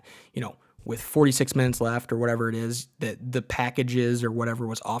in that, with 46 minutes left or whatever it is, that the packages or whatever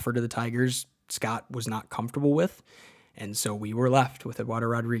was offered to the Tigers, Scott was not comfortable with. And so we were left with Eduardo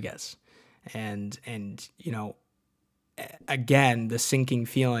Rodriguez. And again, the sinking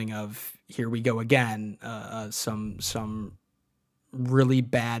feeling of, here we go again, some really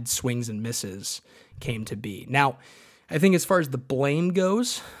bad swings and misses came to be. Now, I think as far as the blame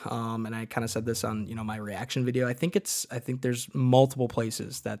goes, and I kind of said this on my reaction video, I think there's multiple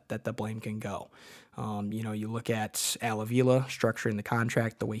places that the blame can go. You look at Al Avila structuring the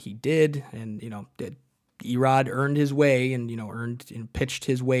contract the way he did, and Erod earned his way and pitched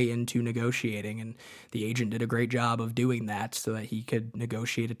his way into negotiating, and the agent did a great job of doing that so that he could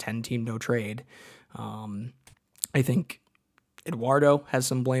negotiate a 10-team no trade. I think Eduardo has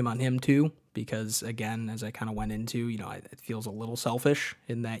some blame on him too, because again, as I kind of went into, it feels a little selfish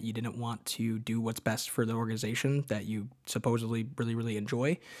in that you didn't want to do what's best for the organization that you supposedly really, really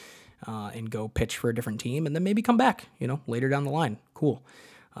enjoy, and go pitch for a different team and then maybe come back, later down the line. Cool.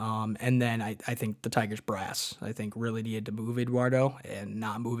 And then I think the Tigers brass, I think, really needed to move Eduardo, and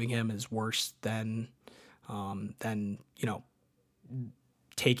not moving him is worse than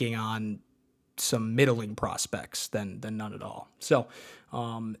taking on some middling prospects than none at all. So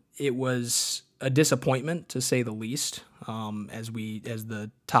it was a disappointment, to say the least, as the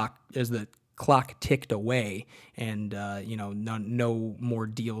clock ticked away, and no more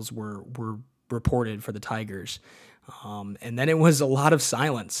deals were reported for the Tigers. And then it was a lot of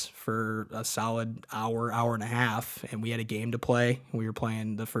silence for a solid hour and a half, and we had a game to play. We were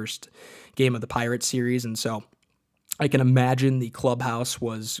playing the first game of the Pirates series, and so I can imagine the clubhouse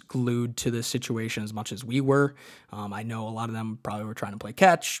was glued to this situation as much as we were. I know a lot of them probably were trying to play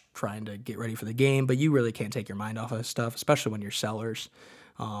catch, trying to get ready for the game, but you really can't take your mind off of this stuff, especially when you're sellers.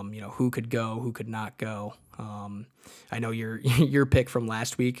 Who could go, who could not go. I know your your pick from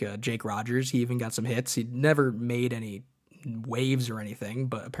last week, Jake Rogers. He even got some hits. He never made any waves or anything,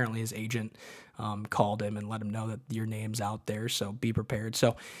 but apparently his agent called him and let him know that your name's out there, so be prepared.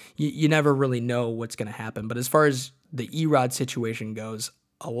 So you never really know what's going to happen. But as far as the Erod situation goes,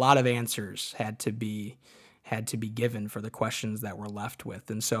 a lot of answers had to be given for the questions that were left with,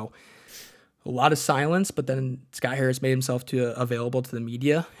 and so a lot of silence. But then Scott Harris made himself available to the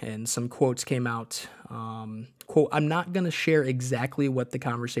media, and some quotes came out. Quote, "I'm not going to share exactly what the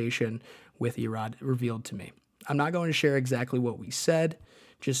conversation with Erod revealed to me. I'm not going to share exactly what we said.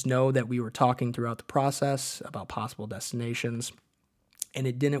 Just know that we were talking throughout the process about possible destinations, and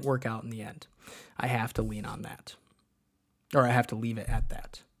it didn't work out in the end. I have to lean on that, or I have to leave it at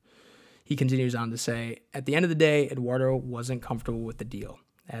that." He continues on to say, "At the end of the day, Eduardo wasn't comfortable with the deal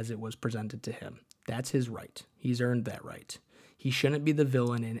as it was presented to him. That's his right. He's earned that right. He shouldn't be the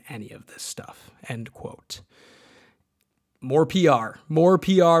villain in any of this stuff." End quote. More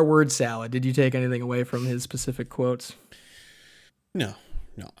PR word salad. Did you take anything away from his specific quotes? No.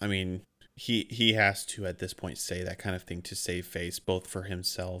 I mean, he has to at this point say that kind of thing to save face, both for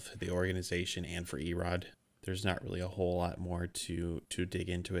himself, the organization, and for Erod. There's not really a whole lot more to dig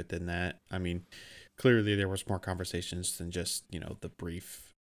into it than that. I mean, clearly there was more conversations than just, the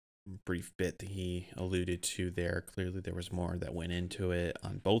brief bit that he alluded to there. Clearly there was more that went into it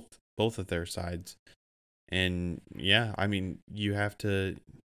on both of their sides. And yeah, I mean, you have to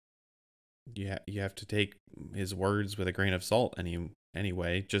take his words with a grain of salt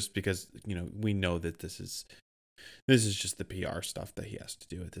anyway, just because, we know that this is just the PR stuff that he has to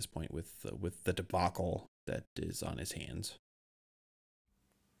do at this point with the debacle that is on his hands.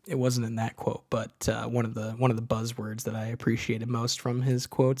 It wasn't in that quote, but one of the buzzwords that I appreciated most from his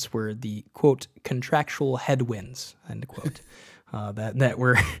quotes were the quote contractual headwinds, end quote. That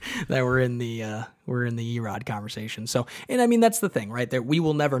were in the Erod conversation. So, and I mean, that's the thing, right? That we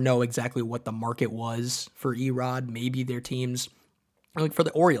will never know exactly what the market was for Erod. Maybe their teams, like for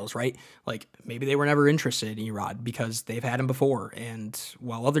the Orioles, right? Like maybe they were never interested in Erod because they've had him before. And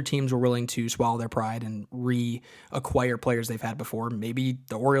while other teams were willing to swallow their pride and reacquire players they've had before, maybe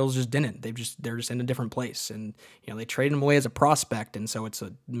the Orioles just didn't. They're just in a different place. And, they traded him away as a prospect. And so it's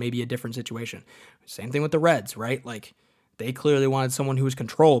maybe a different situation. Same thing with the Reds, right? Like they clearly wanted someone who was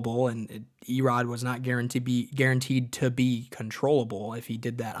controllable, and Erod was not guaranteed to be controllable if he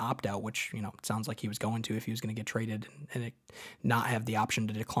did that opt-out, which, it sounds like he was going to if he was going to get traded and not have the option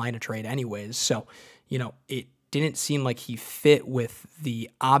to decline a trade anyways. So, it didn't seem like he fit with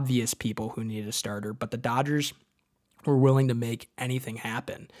the obvious people who needed a starter, but the Dodgers were willing to make anything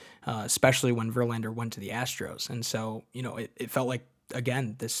happen, especially when Verlander went to the Astros. And so, it felt like,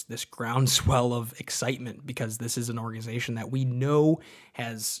 again, this groundswell of excitement, because this is an organization that we know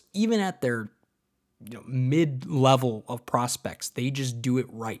has, even at their mid-level of prospects, they just do it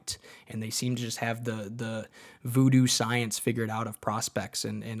right, and they seem to just have the voodoo science figured out of prospects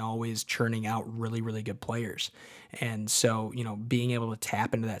and always churning out really, really good players. And so, being able to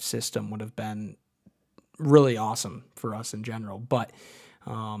tap into that system would have been really awesome for us in general. But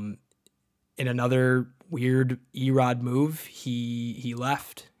in another weird Erod move, he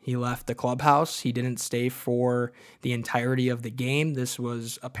left. He left the clubhouse. He didn't stay for the entirety of the game. This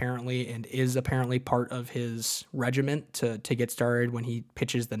was apparently and is apparently part of his regiment to get started when he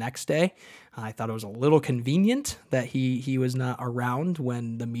pitches the next day. I thought it was a little convenient that he was not around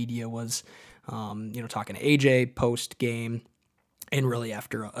when the media was talking to AJ post game, and really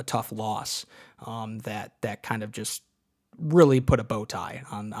after a tough loss that kind of just really put a bow tie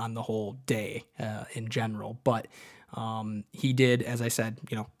on the whole day in general. But he did, as I said,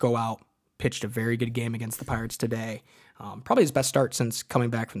 go out, pitched a very good game against the Pirates today. Probably his best start since coming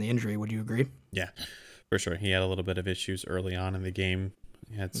back from the injury. Would you agree? Yeah, for sure. He had a little bit of issues early on in the game.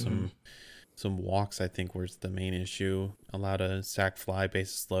 He had some walks, I think, was the main issue. Allowed a sac fly,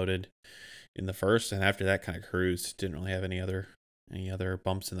 bases loaded in the first, and after that kind of cruised. Didn't really have any other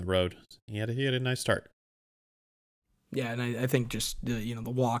bumps in the road. He had a nice start. Yeah, and I think just the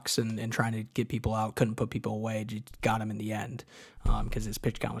walks and trying to get people out, couldn't put people away, just got him in the end because his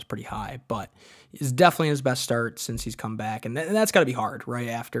pitch count was pretty high. But it's definitely his best start since he's come back, and that's got to be hard, right?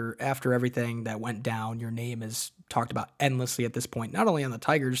 After everything that went down, your name is talked about endlessly at this point, not only on the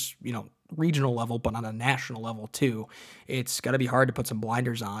Tigers, regional level, but on a national level too. It's got to be hard to put some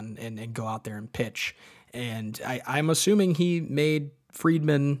blinders on and go out there and pitch. And I'm assuming he made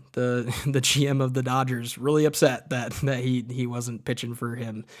Friedman, the the GM of the Dodgers, really upset that he wasn't pitching for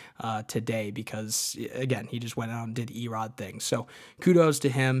him today because again he just went out and did Erod things. So kudos to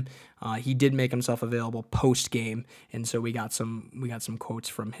him. He did make himself available post game, and so we got some quotes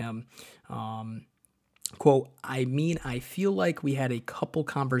from him. Quote, I mean, I feel like we had a couple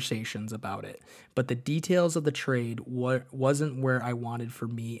conversations about it, but the details of the trade wasn't what I wanted for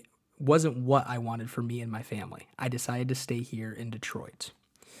me and my family. I decided to stay here in Detroit.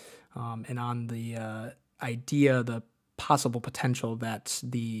 And on the the possible potential that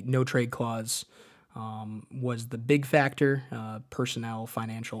the no trade clause was the big factor, personnel,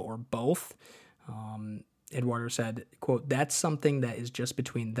 financial, or both. Eduardo said, quote, that's something that is just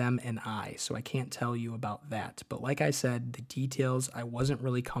between them and I, so I can't tell you about that. But like I said, the details, I wasn't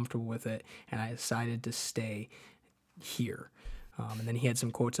really comfortable with it, and I decided to stay here. And then he had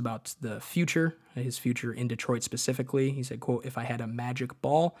some quotes about the future, his future in Detroit specifically. He said, quote, if I had a magic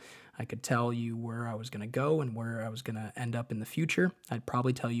ball, I could tell you where I was going to go and where I was going to end up in the future. I'd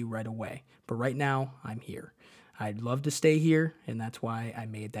probably tell you right away. But right now, I'm here. I'd love to stay here, and that's why I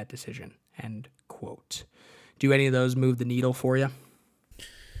made that decision. End quote. Do any of those move the needle for you?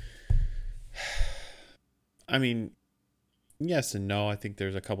 I mean, yes and no. I think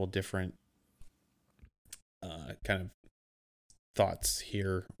there's a couple different kind of thoughts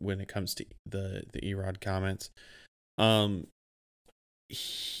here when it comes to the Erod comments.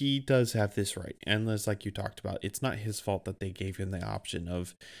 He does have this right, and as like you talked about, it's not his fault that they gave him the option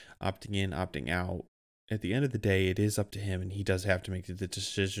of opting in, opting out. At the end of the day, it is up to him, and he does have to make the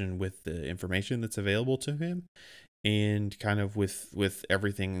decision with the information that's available to him and kind of with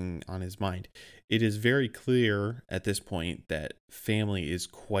everything on his mind. It is very clear at this point that family is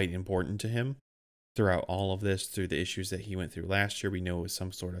quite important to him throughout all of this, through the issues that he went through last year. We know it was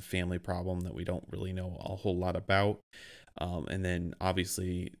some sort of family problem that we don't really know a whole lot about. And then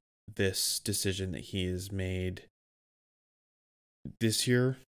obviously this decision that he has made this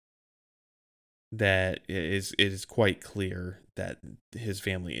year, that it is quite clear that his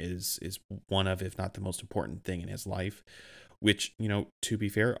family is one of, if not the most important thing in his life, which, you know, to be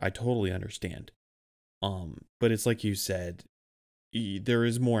fair, I totally understand. But it's like you said, there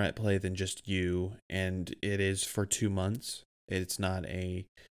is more at play than just you, and it is for 2 months. It's not a,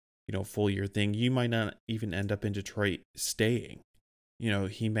 you know, full year thing. You might not even end up in Detroit staying. You know,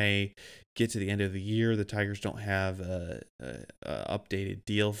 he may get to the end of the year, the Tigers don't have a updated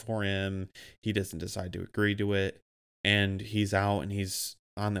deal for him. He doesn't decide to agree to it, and he's out and he's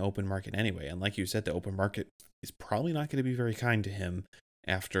on the open market anyway. And like you said, the open market is probably not going to be very kind to him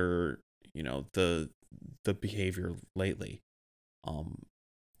after, you know, the behavior lately.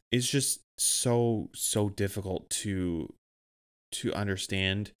 It's just so difficult to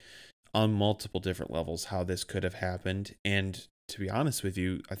understand on multiple different levels how this could have happened. And to be honest with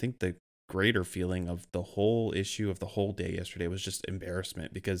you, I think the greater feeling of the whole issue of the whole day yesterday was just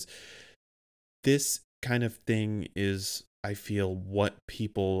embarrassment, because this kind of thing is, I feel, what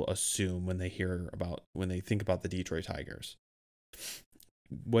people assume when they think about the Detroit Tigers.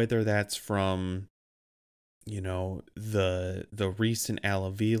 Whether that's from, you know, the recent Al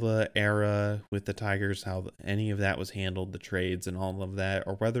Avila era with the Tigers, how any of that was handled, the trades and all of that,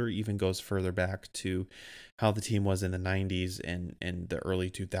 or whether it even goes further back to how the team was in the 90s and the early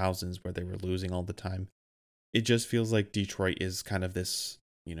 2000s where they were losing all the time. It just feels like Detroit is kind of this,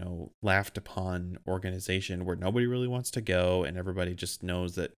 you know, laughed upon organization where nobody really wants to go, and everybody just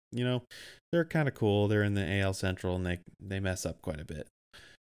knows that, you know, they're kind of cool. They're in the AL Central and they mess up quite a bit.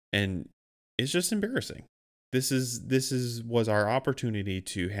 And it's just embarrassing. This was our opportunity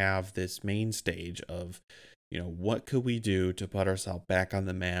to have this main stage of, you know, what could we do to put ourselves back on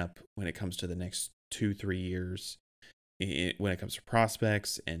the map when it comes to the next 2-3 years, when it comes to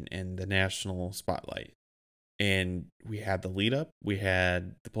prospects and the national spotlight. And we had the lead up, we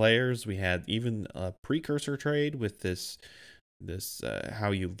had the players, we had even a precursor trade with this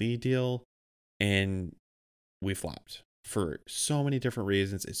how you lead deal, and we flopped for so many different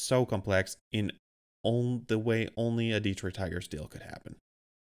reasons. It's so complex in the way only a Detroit Tigers deal could happen.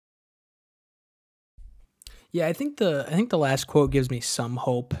 Yeah, I think the last quote gives me some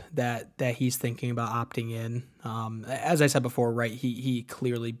hope that he's thinking about opting in. As I said before, right, he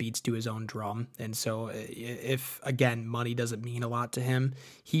clearly beats to his own drum, and so if again money doesn't mean a lot to him,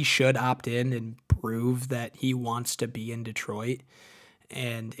 he should opt in and prove that he wants to be in Detroit.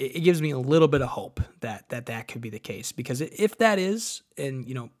 And it gives me a little bit of hope that could be the case, because if that is, and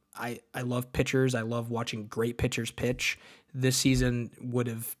you know, I love pitchers, I love watching great pitchers pitch. This season would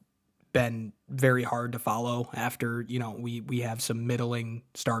have been very hard to follow after, we have some middling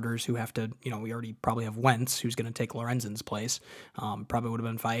starters who have to, we already probably have Wentz, who's going to take Lorenzen's place. Probably would have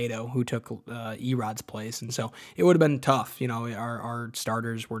been Faedo, who took Erod's place. And so it would have been tough. Our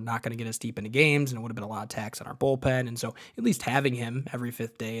starters were not going to get us deep into games, and it would have been a lot of tax on our bullpen. And so at least having him every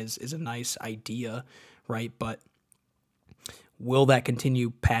fifth day is a nice idea, right? But will that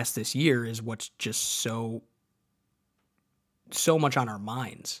continue past this year is what's just so much on our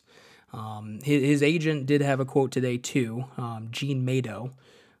minds. His agent did have a quote today too, Gene Mado.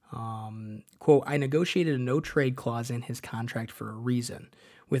 Quote, "I negotiated a no-trade clause in his contract for a reason.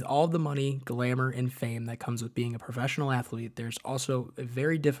 With all the money, glamour, and fame that comes with being a professional athlete, there's also a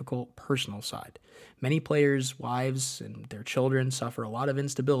very difficult personal side. Many players' wives and their children suffer a lot of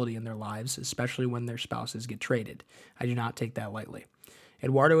instability in their lives, especially when their spouses get traded. I do not take that lightly.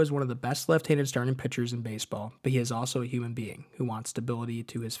 Eduardo is one of the best left-handed starting pitchers in baseball, but he is also a human being who wants stability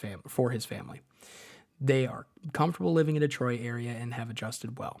for his family. They are comfortable living in the Detroit area and have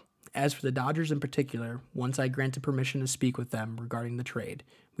adjusted well. As for the Dodgers in particular, once I granted permission to speak with them regarding the trade,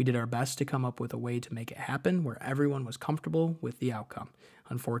 we did our best to come up with a way to make it happen where everyone was comfortable with the outcome.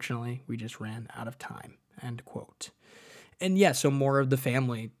 Unfortunately, we just ran out of time." End quote. And yeah, so more of the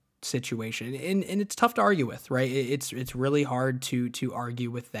family situation, and it's tough to argue with, right? It's really hard to argue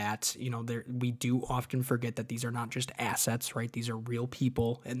with that. We do often forget that these are not just assets, right? These are real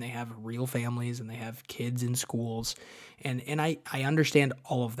people, and they have real families, and they have kids in schools, and I understand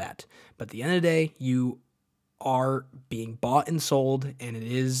all of that. But at the end of the day, you are being bought and sold, and it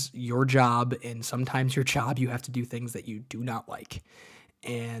is your job, and sometimes your job, you have to do things that you do not like.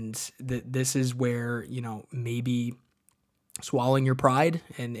 And this is where, maybe swallowing your pride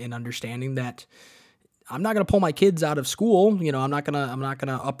and understanding that I'm not going to pull my kids out of school. I'm not going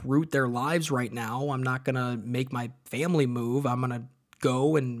to uproot their lives right now. I'm not going to make my family move. I'm going to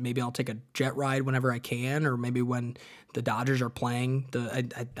go, and maybe I'll take a jet ride whenever I can, or maybe when the Dodgers are playing.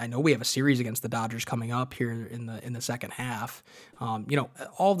 I know we have a series against the Dodgers coming up here in the second half.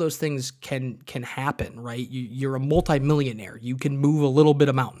 All of those things can happen, right? You're a multimillionaire. You can move a little bit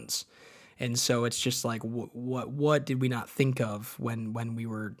of mountains. And so it's just like, what did we not think of when we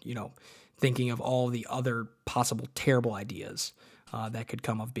were, thinking of all the other possible terrible ideas that could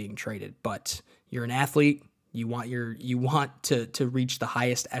come of being traded? But you're an athlete. You want to reach the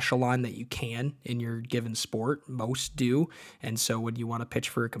highest echelon that you can in your given sport. Most do. And so would you want to pitch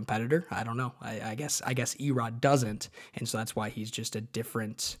for a competitor? I don't know. I guess Erod doesn't. And so that's why he's just a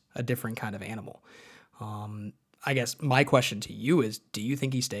different kind of animal. I guess my question to you is, do you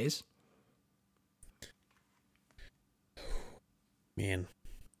think he stays? Man,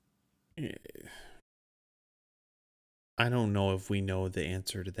 I don't know if we know the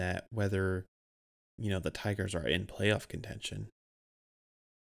answer to that, whether, the Tigers are in playoff contention.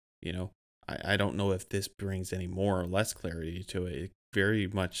 I don't know if this brings any more or less clarity to it. It very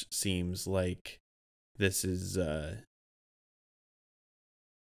much seems like this is, I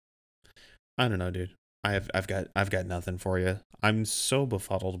don't know, dude. I've got nothing for you. I'm so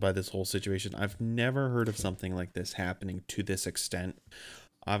befuddled by this whole situation. I've never heard of something like this happening to this extent.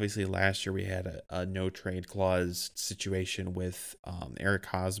 Obviously, last year we had a no trade clause situation with Eric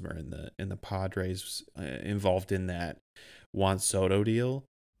Hosmer and the Padres involved in that Juan Soto deal.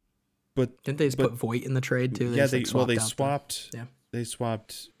 But didn't they put Voit in the trade too? They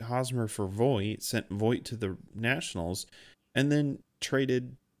swapped Hosmer for Voit, sent Voit to the Nationals, and then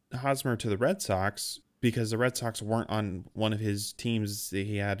traded Hosmer to the Red Sox because the Red Sox weren't on one of his teams that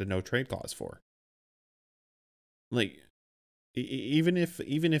he had a no trade clause for. Like, even if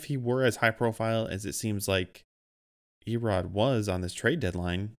he were as high profile as it seems like Erod was on this trade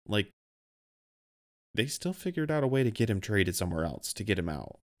deadline, like, they still figured out a way to get him traded somewhere else to get him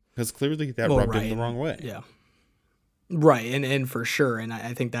out, because clearly that rubbed him the wrong way. Yeah. Right, and for sure, and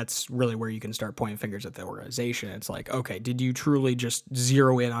I think that's really where you can start pointing fingers at the organization. It's like, okay, did you truly just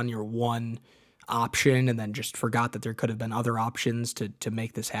zero in on your one option and then just forgot that there could have been other options to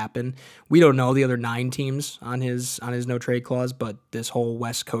make this happen? We don't know the other 9 teams on his no trade clause, but this whole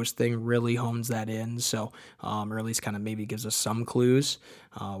West Coast thing really hones that in. So, or at least kind of maybe gives us some clues.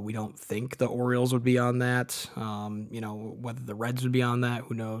 We don't think the Orioles would be on that. Whether the Reds would be on that,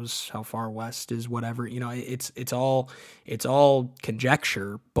 who knows how far west is whatever. It's all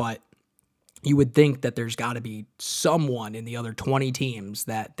conjecture, but you would think that there's got to be someone in the other 20 teams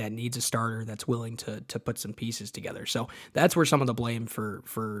that needs a starter that's willing to put some pieces together. So that's where some of the blame for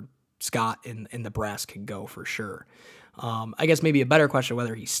Scott and the brass can go for sure. I guess maybe a better question,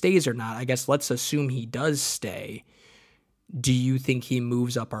 whether he stays or not. I guess let's assume he does stay. Do you think he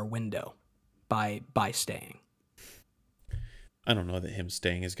moves up our window by staying? I don't know that him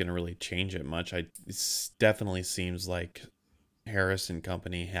staying is going to really change it much. It definitely seems like Harris and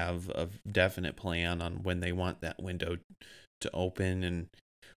company have a definite plan on when they want that window to open and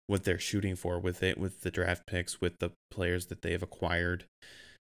what they're shooting for with it, with the draft picks, with the players that they've acquired.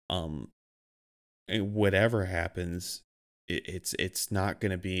 Um, and whatever happens, it's not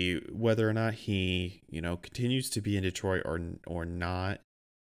going to be whether or not he continues to be in Detroit or not.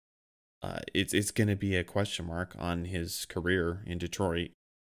 It's going to be a question mark on his career in Detroit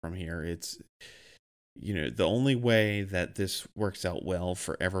from here. It's the only way that this works out well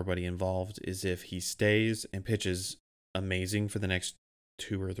for everybody involved is if he stays and pitches amazing for the next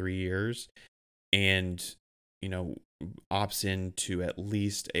 2 or 3 years, and you know opts into at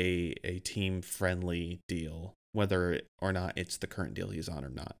least a team friendly deal, whether or not it's the current deal he's on or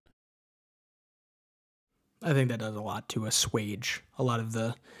not. I think that does a lot to assuage a lot of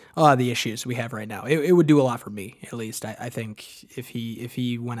the issues we have right now. It would do a lot for me, at least. I think if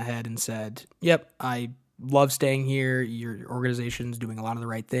he went ahead and said, "Yep, I love staying here. Your organization's doing a lot of the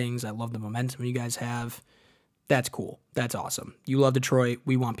right things. I love the momentum you guys have." That's cool. That's awesome. You love Detroit.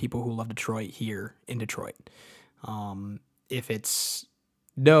 We want people who love Detroit here in Detroit. If it's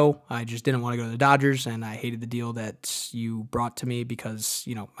no, I just didn't want to go to the Dodgers, and I hated the deal that you brought to me because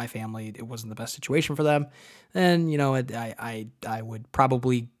my family, it wasn't the best situation for them. Then I would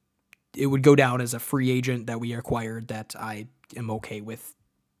probably, it would go down as a free agent that we acquired that I am okay with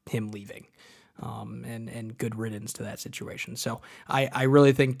him leaving. And good riddance to that situation. So I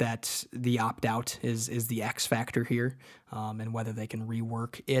really think that the opt out is the X factor here, and whether they can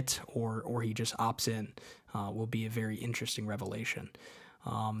rework it or he just opts in will be a very interesting revelation.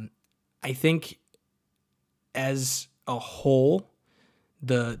 I think as a whole,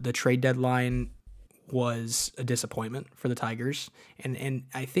 the trade deadline was a disappointment for the Tigers, and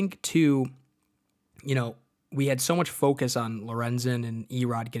I think too, we had so much focus on Lorenzen and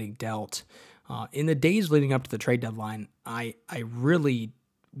Erod getting dealt. In the days leading up to the trade deadline, I really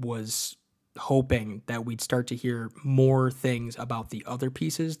was hoping that we'd start to hear more things about the other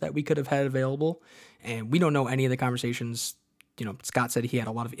pieces that we could have had available. And we don't know any of the conversations. Scott said he had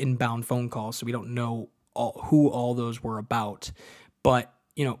a lot of inbound phone calls, so we don't know who all those were about. But,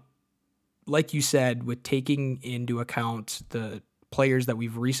 like you said, with taking into account the players that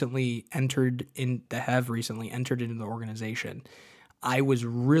have recently entered into the organization, I was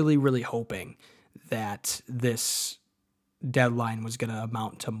really, really hoping that this deadline was going to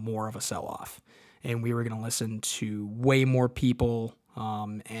amount to more of a sell-off, and we were going to listen to way more people,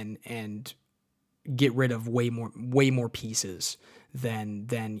 and get rid of way more pieces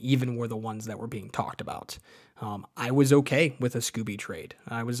than even were the ones that were being talked about. I was okay with a Scooby trade.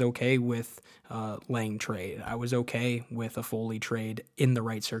 I was okay with Lang trade. I was okay with a Foley trade in the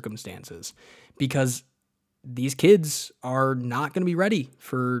right circumstances, because these kids are not going to be ready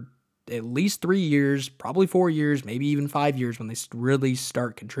for at least 3 years, probably 4 years, maybe even 5 years when they really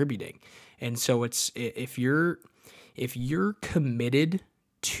start contributing. And so it's, if you're committed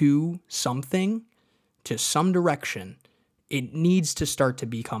to something, to some direction, it needs to start to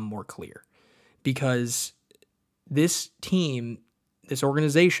become more clear, because this team, this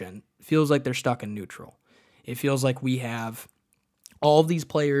organization feels like they're stuck in neutral. It feels like we have all of these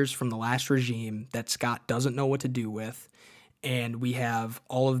players from the last regime that Scott doesn't know what to do with, and we have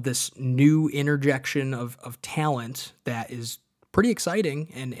all of this new interjection of talent that is pretty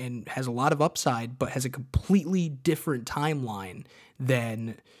exciting and has a lot of upside, but has a completely different timeline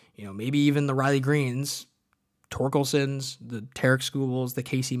than, maybe even the Riley Greens, Torkelsons, the Tarek Schools, the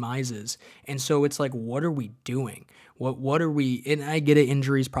Casey Mizes. And so it's like, what are we doing? What are we, and I get it,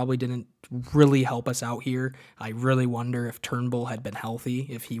 injuries probably didn't really help us out here. I really wonder if Turnbull had been healthy,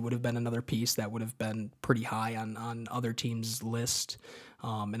 if he would have been another piece that would have been pretty high on other teams' list.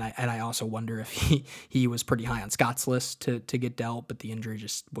 And I also wonder if he was pretty high on Scott's list to get dealt, but the injury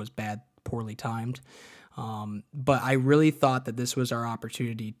just was bad, poorly timed. But I really thought that this was our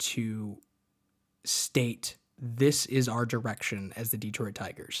opportunity to state this is our direction as the Detroit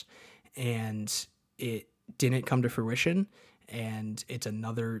Tigers. And it didn't come to fruition, and it's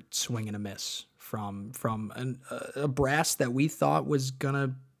another swing and a miss from a brass that we thought was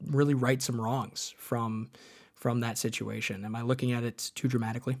gonna really right some wrongs from that situation. Am I looking at it too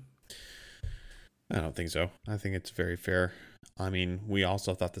dramatically? I don't think so. I think it's very fair. I mean, we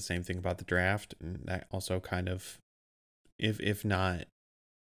also thought the same thing about the draft, and that also kind of, if not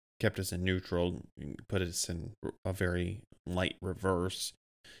kept us in neutral, put us in a very light reverse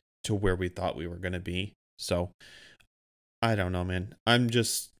to where we thought we were going to be. So I don't know, man. I'm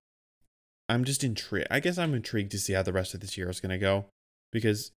just intrigued. I guess I'm intrigued to see how the rest of this year is going to go,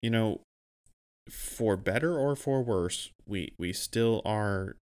 because for better or for worse, we still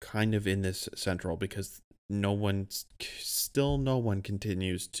are kind of in this Central because no one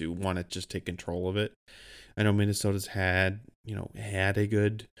continues to want to just take control of it. I know Minnesota's had a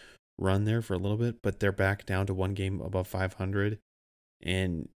good run there for a little bit, but they're back down to one game above 500,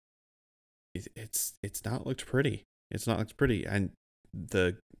 and it's not looked pretty. It's not looked pretty, and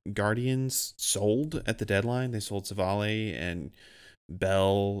the Guardians sold at the deadline. They sold Savale and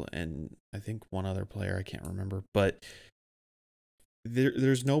Bell and I think one other player, I can't remember, but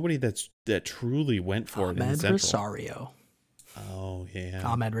there's nobody that truly went for it in the Central. Rosario. Oh yeah,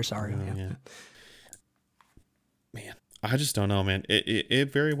 Ahmed Rosario. Oh, yeah. Man, I just don't know, man.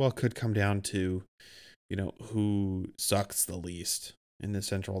 It very well could come down to, who sucks the least in the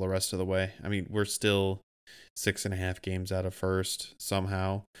Central the rest of the way. I mean, we're still 6.5 games out of first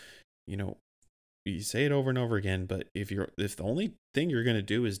somehow. You say it over and over again, but if the only thing you're gonna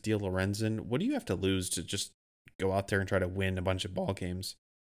do is deal Lorenzen, what do you have to lose to just go out there and try to win a bunch of ball games?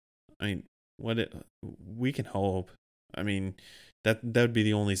 I mean, we can hope. I mean, that would be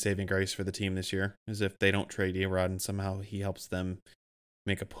the only saving grace for the team this year, is if they don't trade A-Rod and somehow he helps them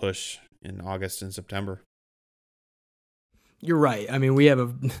make a push in August and September. You're right. I mean, we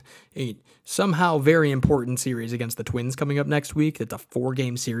have a somehow very important series against the Twins coming up next week. It's a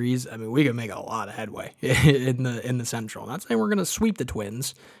 4-game series. I mean, we can make a lot of headway in the Central. Not saying we're going to sweep the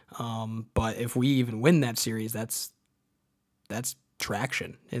Twins, but if we even win that series, that's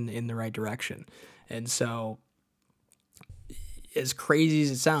traction in the right direction. And so, as crazy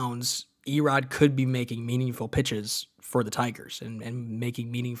as it sounds, Erod could be making meaningful pitches for the Tigers and making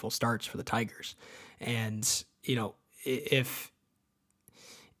meaningful starts for the Tigers. And, if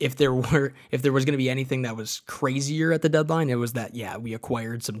there was going to be anything that was crazier at the deadline, it was that, we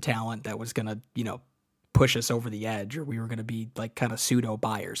acquired some talent that was going to, push us over the edge, or we were going to be like kind of pseudo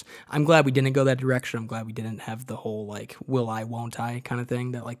buyers. I'm glad we didn't go that direction. I'm glad we didn't have the whole like will I, won't I kind of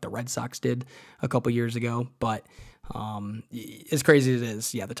thing that like the Red Sox did a couple years ago. But as crazy as it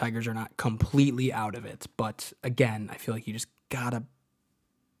is, the Tigers are not completely out of it. But again, I feel like you just gotta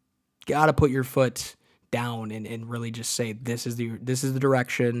put your foot down and really just say this is the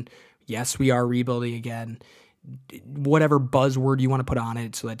direction. Yes, we are rebuilding again. Whatever buzzword you want to put on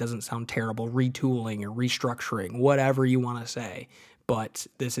it so that doesn't sound terrible, retooling or restructuring, whatever you want to say. But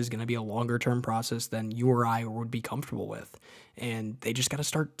this is going to be a longer term process than you or I would be comfortable with. And they just got to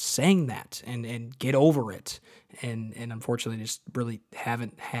start saying that and get over it. And unfortunately just really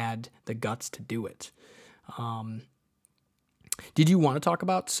haven't had the guts to do it. Did you want to talk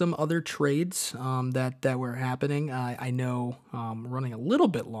about some other trades that were happening? I know we're running a little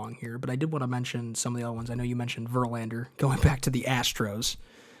bit long here, but I did want to mention some of the other ones. I know you mentioned Verlander going back to the Astros.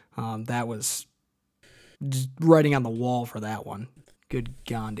 That was just writing on the wall for that one. Good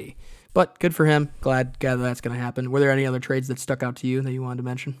Gandhi. But good for him. Glad that's going to happen. Were there any other trades that stuck out to you that you wanted to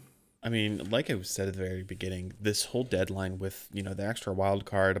mention? I mean, like I said at the very beginning, this whole deadline with, the extra wild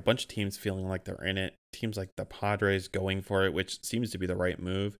card, a bunch of teams feeling like they're in it, teams like the Padres going for it, which seems to be the right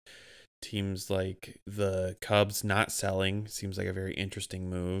move. Teams like the Cubs not selling seems like a very interesting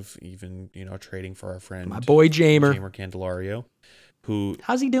move. Even, trading for our friend, my boy Jamer Candelario,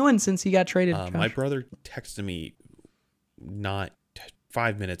 how's he doing since he got traded? My brother texted me not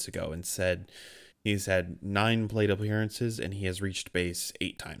 5 minutes ago and said he's had 9 plate appearances and he has reached base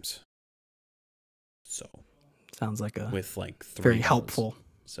 8 times. So sounds like with like 3 very goals. helpful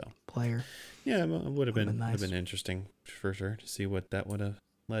player. Yeah, it would have been interesting for sure to see what that would have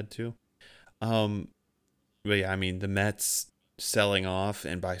led to. But yeah, I mean the Mets selling off,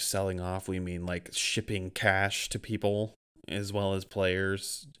 and by selling off we mean like shipping cash to people as well as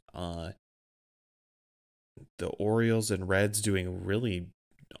players. The Orioles and Reds doing really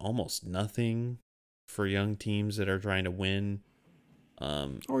almost nothing for young teams that are trying to win.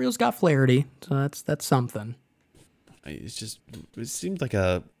 Orioles got Flaherty, so that's something. It seemed like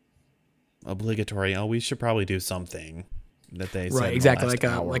a obligatory. We should probably do something that they said right, exactly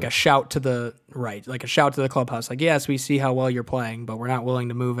like a shout to the clubhouse. Like, yes, we see how well you're playing, but we're not willing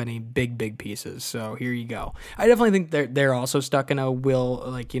to move any big pieces. So here you go. I definitely think they're also stuck in a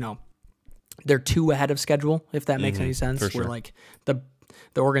they're too ahead of schedule, if that makes any sense. For sure. Where like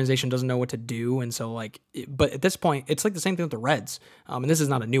the organization doesn't know what to do, and so but at this point, it's like the same thing with the Reds. And this is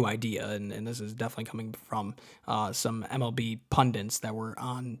not a new idea, and this is definitely coming from some MLB pundits that were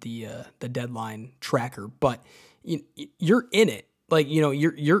on the deadline tracker. But you're in it,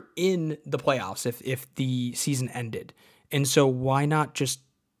 you're in the playoffs if the season ended, and so why not just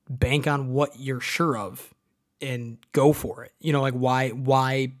bank on what you're sure of and go for it?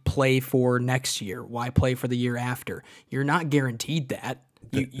 Why play for next year? Why play for the year after? You're not guaranteed that.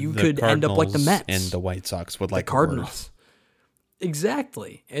 You the could end up like the Cardinals Mets and the White Sox would the like Cardinals.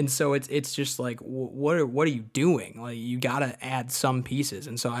 Exactly. And so it's just like, what are you doing? Like, you got to add some pieces.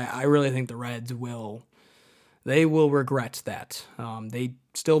 And so I really think the Reds will regret that. They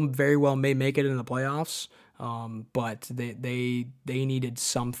still very well may make it in the playoffs, but they needed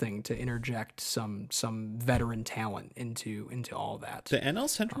something to interject some veteran talent into all that. The NL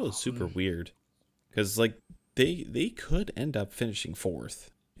Central is super weird because like they could end up finishing fourth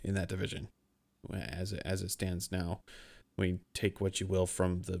in that division as it stands now. I mean, take what you will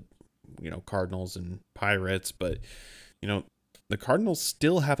from the Cardinals and Pirates, but the Cardinals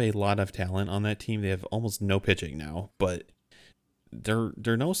still have a lot of talent on that team. They have almost no pitching now, but they're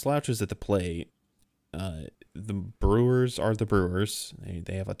no slouches at the plate. The Brewers are the Brewers.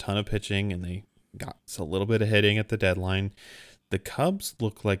 They have a ton of pitching, and they got a little bit of hitting at the deadline. The Cubs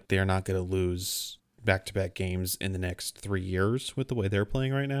look like they're not going to lose back-to-back games in the next 3 years with the way they're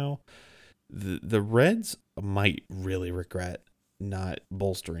playing right now. The Reds might really regret not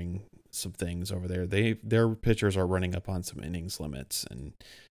bolstering some things over there. Their pitchers are running up on some innings limits, and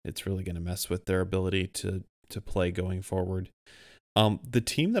it's really going to mess with their ability to play going forward. The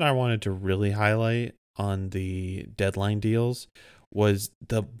team that I wanted to really highlight on the deadline deals was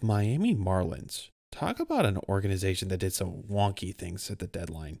the Miami Marlins. Talk about an organization that did some wonky things at the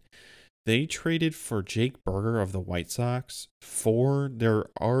deadline. They traded for Jake Burger of the White Sox for their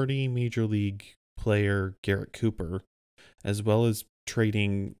already major league player Garrett Cooper, as well as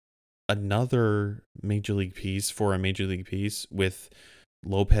trading another major league piece for a major league piece with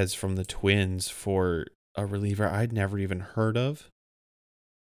Lopez from the Twins for a reliever I'd never even heard of.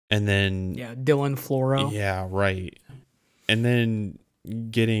 And then Dylan Floro. Yeah, right. And then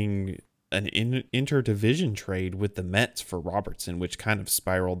getting an interdivision trade with the Mets for Robertson, which kind of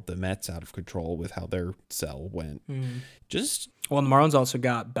spiraled the Mets out of control with how their sell went. Mm. Well, the Marlins also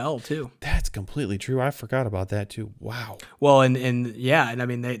got Bell too. That's completely true. I forgot about that too. Wow. Well, and I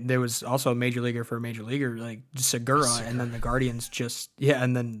mean, there was also a major leaguer for a major leaguer, like Segura, and then the Guardians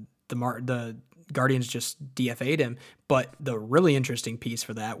the Guardians just DFA'd him. But the really interesting piece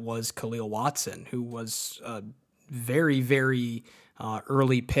for that was Khalil Watson, who was a very, very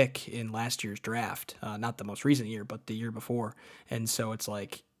early pick in last year's draft. Not the most recent year, but the year before. And so it's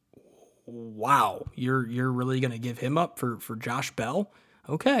like, wow, you're really going to give him up for Josh Bell?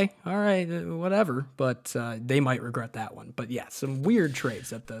 Okay, all right, whatever. But they might regret that one. But yeah, some weird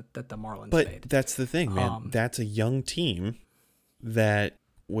trades that the Marlins made. But that's the thing, man. That's a young team that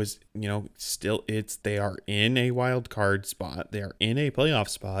was, they are in a wild card spot. They are in a playoff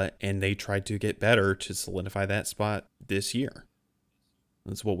spot, and they tried to get better to solidify that spot this year.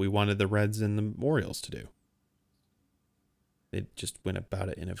 That's what we wanted the Reds and the Orioles to do. They just went about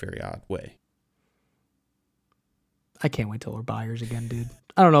it in a very odd way. I can't wait till we're buyers again, dude.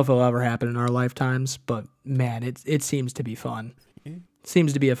 I don't know if it'll ever happen in our lifetimes, but man, it seems to be fun. It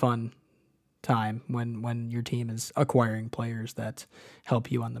seems to be a fun time when your team is acquiring players that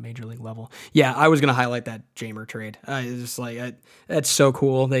help you on the major league level. Yeah, I was going to highlight that Jamer trade. It's just like, that's so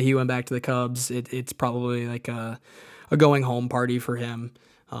cool that he went back to the Cubs. It's probably like a going home party for him.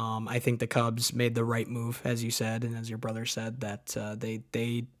 I think the Cubs made the right move, as you said, and as your brother said, that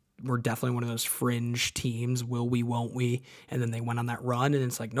they were definitely one of those fringe teams, will we, won't we, and then they went on that run, and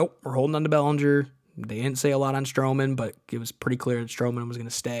it's like, nope, we're holding on to Bellinger. They didn't say a lot on Stroman, but it was pretty clear that Stroman was going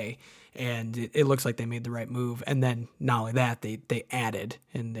to stay, and it looks like they made the right move. And then not only that, they added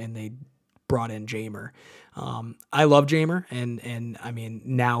and they brought in Jamer. I love Jamer, and I mean,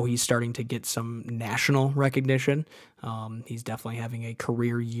 now he's starting to get some national recognition. He's definitely having a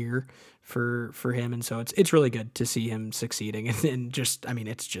career year for him, and so it's really good to see him succeeding. And just, I mean,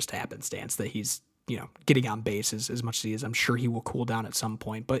 it's just happenstance that he's getting on base as much as he is. I'm sure he will cool down at some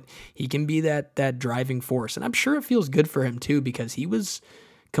point, but he can be that driving force, and I'm sure it feels good for him too, because he was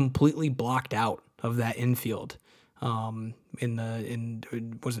completely blocked out of that infield. Was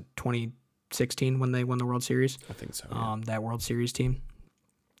it 2016 when they won the World Series? I think so. Yeah. That World Series team.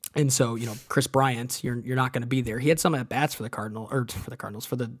 And so, Chris Bryant, you're not going to be there. He had some at bats for the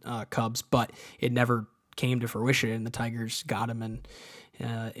Cubs, but it never came to fruition. And the Tigers got him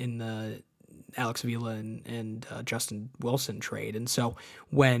in the Alex Avila and Justin Wilson trade. And so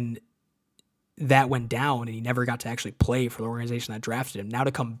when that went down and he never got to actually play for the organization that drafted him, now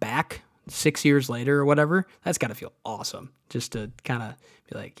to come back 6 years later or whatever, that's got to feel awesome. Just to kind of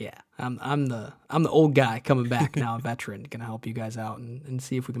be like, yeah, I'm the old guy coming back now, a veteran, gonna help you guys out and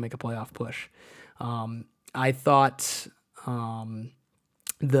see if we can make a playoff push. I thought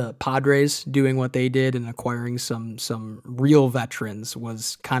the Padres doing what they did and acquiring some real veterans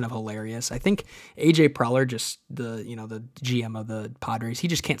was kind of hilarious. I think AJ Preller, just the GM of the Padres, he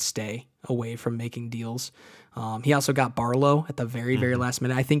just can't stay away from making deals. He also got Barlow at the very last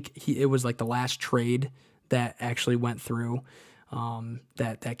minute. I think it was like the last trade that actually went through,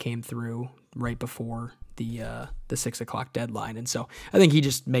 that came through right before the 6 o'clock deadline. And so I think he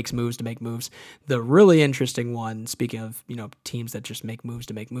just makes moves to make moves. The really interesting one, speaking of, teams that just make moves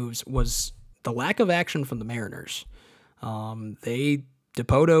to make moves, was the lack of action from the Mariners.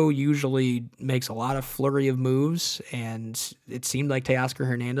 Dipoto usually makes a lot of flurry of moves, and it seemed like Teoscar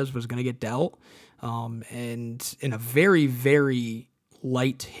Hernandez was going to get dealt. And in a very, very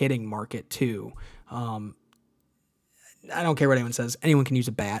light hitting market too. I don't care what anyone says. Anyone can use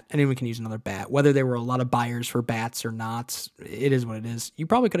a bat. Anyone can use another bat. Whether there were a lot of buyers for bats or not, it is what it is. You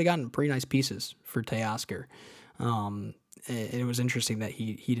probably could have gotten pretty nice pieces for Teoscar. It was interesting that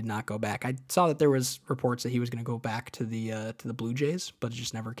he did not go back. I saw that there was reports that he was going to go back to the Blue Jays, but it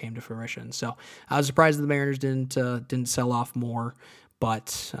just never came to fruition. So I was surprised that the Mariners didn't sell off more.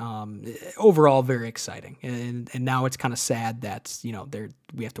 But overall, very exciting, and now it's kind of sad that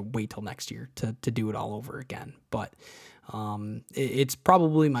we have to wait till next year to do it all over again. But it's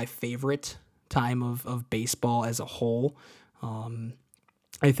probably my favorite time of baseball as a whole.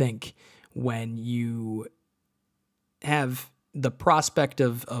 I think when you have the prospect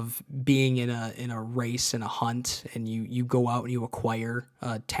of being in a race and a hunt, and you go out and you acquire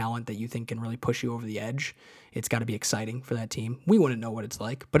talent that you think can really push you over the edge, it's got to be exciting for that team. We wouldn't know what it's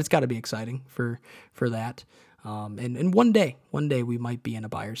like, but it's got to be exciting for that. And one day we might be in a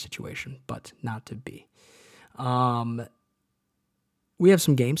buyer situation, but not to be. We have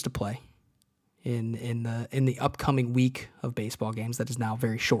some games to play in the upcoming week of baseball games that is now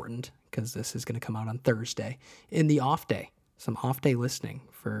very shortened, because this is going to come out on Thursday in the off day. Some off day listening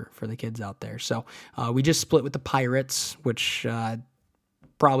for the kids out there. So we just split with the Pirates, which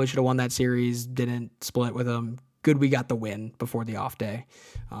probably should have won that series. Didn't split with them. Good we got the win before the off day.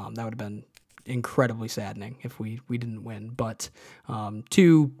 That would have been incredibly saddening if we didn't win. But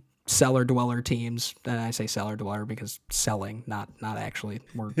two cellar dweller teams, and I say cellar dweller because selling, not actually,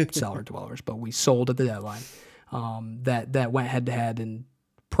 we're cellar dwellers, but we sold at the deadline. That went head to head and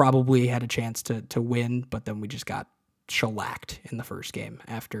probably had a chance to win, but then we just got shellacked in the first game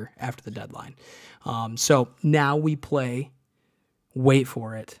after the deadline. So now we play, wait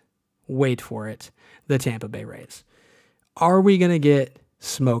for it, the Tampa Bay Rays. Are we going to get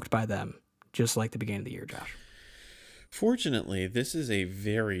smoked by them just like the beginning of the year, Josh? Fortunately, this is a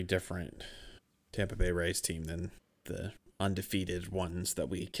very different Tampa Bay Rays team than the undefeated ones that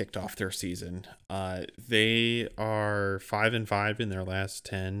we kicked off their season. They are 5-5 in their last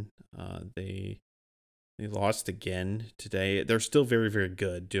 10. They lost again today. They're still very, very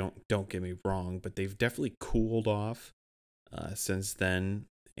good. Don't get me wrong, but they've definitely cooled off since then,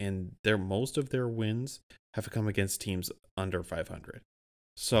 and most of their wins have come against teams under 500.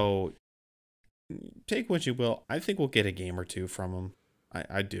 So take what you will. I think we'll get a game or two from them.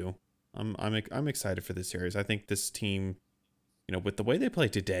 I do. I'm excited for this series. I think this team, with the way they play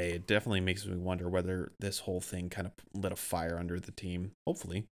today, it definitely makes me wonder whether this whole thing kind of lit a fire under the team.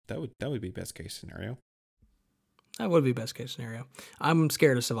 Hopefully, that would be best case scenario. That would be best case scenario. I'm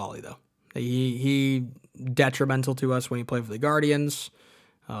scared of Savali though. He detrimental to us when he played for the Guardians.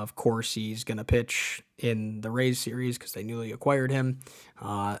 Of course, he's going to pitch in the Rays series because they newly acquired him.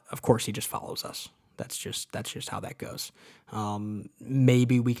 Of course, he just follows us. That's just how that goes.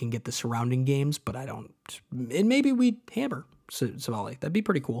 Maybe we can get the surrounding games, but I don't. And maybe we hammer Savali. That'd be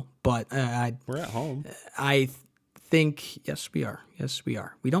pretty cool. But we're at home. I think yes, we are. Yes, we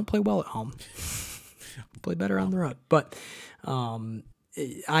are. We don't play well at home. We play better on the road. But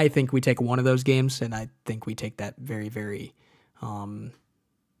I think we take one of those games, and I think we take that very, very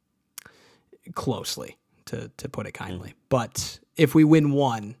closely, to put it kindly. But if we win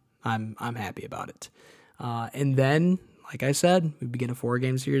one, I'm happy about it. And then, like I said, we begin a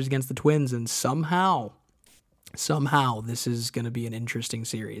 4-game series against the Twins, and somehow this is going to be an interesting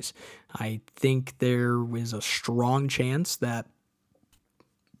series. I think there is a strong chance that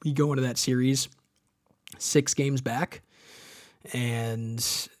we go into that series 6 games back. And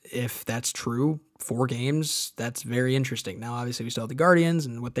if that's true, 4 games, that's very interesting. Now, obviously, we still have the Guardians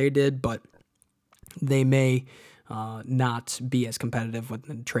and what they did, but they may not be as competitive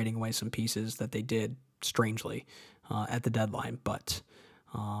with trading away some pieces that they did, strangely, at the deadline. But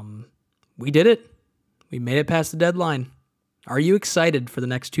we did it. We made it past the deadline. Are you excited for the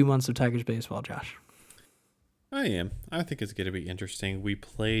next 2 months of Tigers baseball, Josh? I am. I think it's going to be interesting. We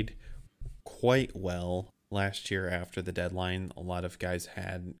played quite well last year after the deadline, a lot of guys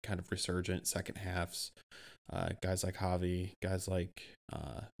had kind of resurgent second halves. Guys like Javi, guys like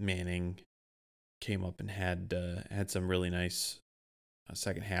Manning came up and had some really nice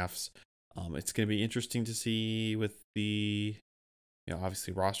second halves. It's going to be interesting to see with the,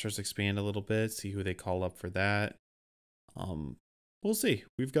 obviously rosters expand a little bit, see who they call up for that. We'll see.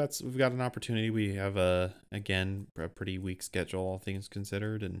 We've got an opportunity. We have again a pretty weak schedule, all things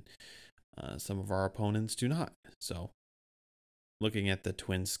considered, and some of our opponents do not. So, looking at the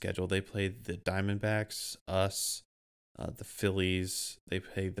Twins' schedule, they play the Diamondbacks, us, the Phillies. They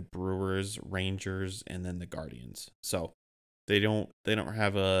play the Brewers, Rangers, and then the Guardians. So, they don't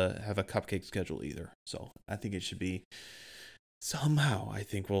have a cupcake schedule either. So, I think it should be somehow. I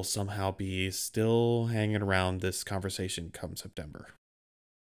think we'll somehow be still hanging around this conversation come September.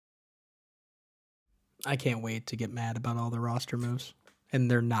 I can't wait to get mad about all the roster moves, and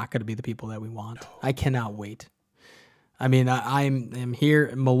they're not going to be the people that we want. No. I cannot wait. I mean, I'm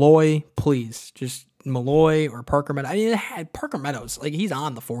here. Malloy, please, just Malloy or Parker Meadows. I mean, Parker Meadows, like, he's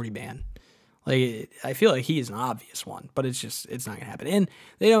on the 40 man. Like, I feel like he is an obvious one, but it's not going to happen. And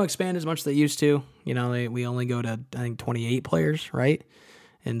they don't expand as much as they used to. We only go to, I think, 28 players, right?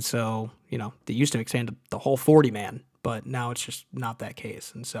 And so, they used to expand the whole 40 man, but now it's just not that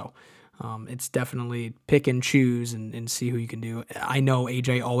case. And so it's definitely pick and choose and see who you can do. I know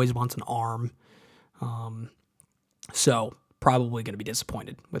AJ always wants an arm. So probably going to be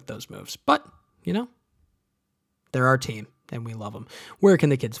disappointed with those moves. But, they're our team, and we love them. Where can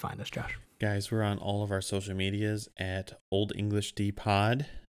the kids find us, Josh? Guys, we're on all of our social medias at Old English D Pod.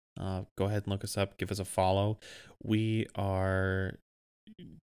 Go ahead and look us up. Give us a follow. We are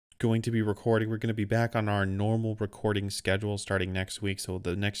going to be recording. We're going to be back on our normal recording schedule starting next week. So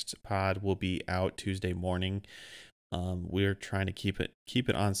the next pod will be out Tuesday morning. We're trying to keep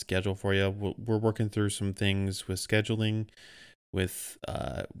it on schedule for you. We're working through some things with scheduling. With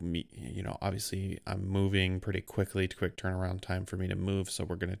me, obviously I'm moving pretty quickly. Quick turnaround time for me to move, so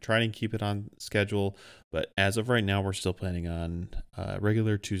we're going to try and keep it on schedule. But as of right now, we're still planning on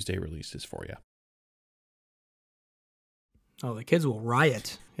regular Tuesday releases for you. Oh, the kids will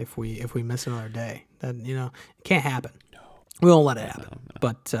riot if we miss another day. That it can't happen. No, we won't let it happen. No.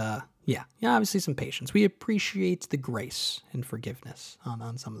 But yeah, obviously some patience. We appreciate the grace and forgiveness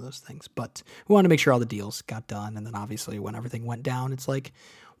on some of those things. But we want to make sure all the deals got done. And then obviously when everything went down, it's like,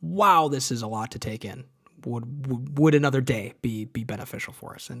 wow, this is a lot to take in. Would another day be beneficial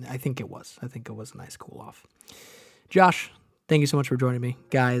for us? And I think it was. I think it was a nice cool off. Josh, thank you so much for joining me.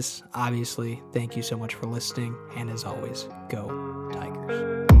 Guys, obviously, thank you so much for listening. And as always, go Tigers.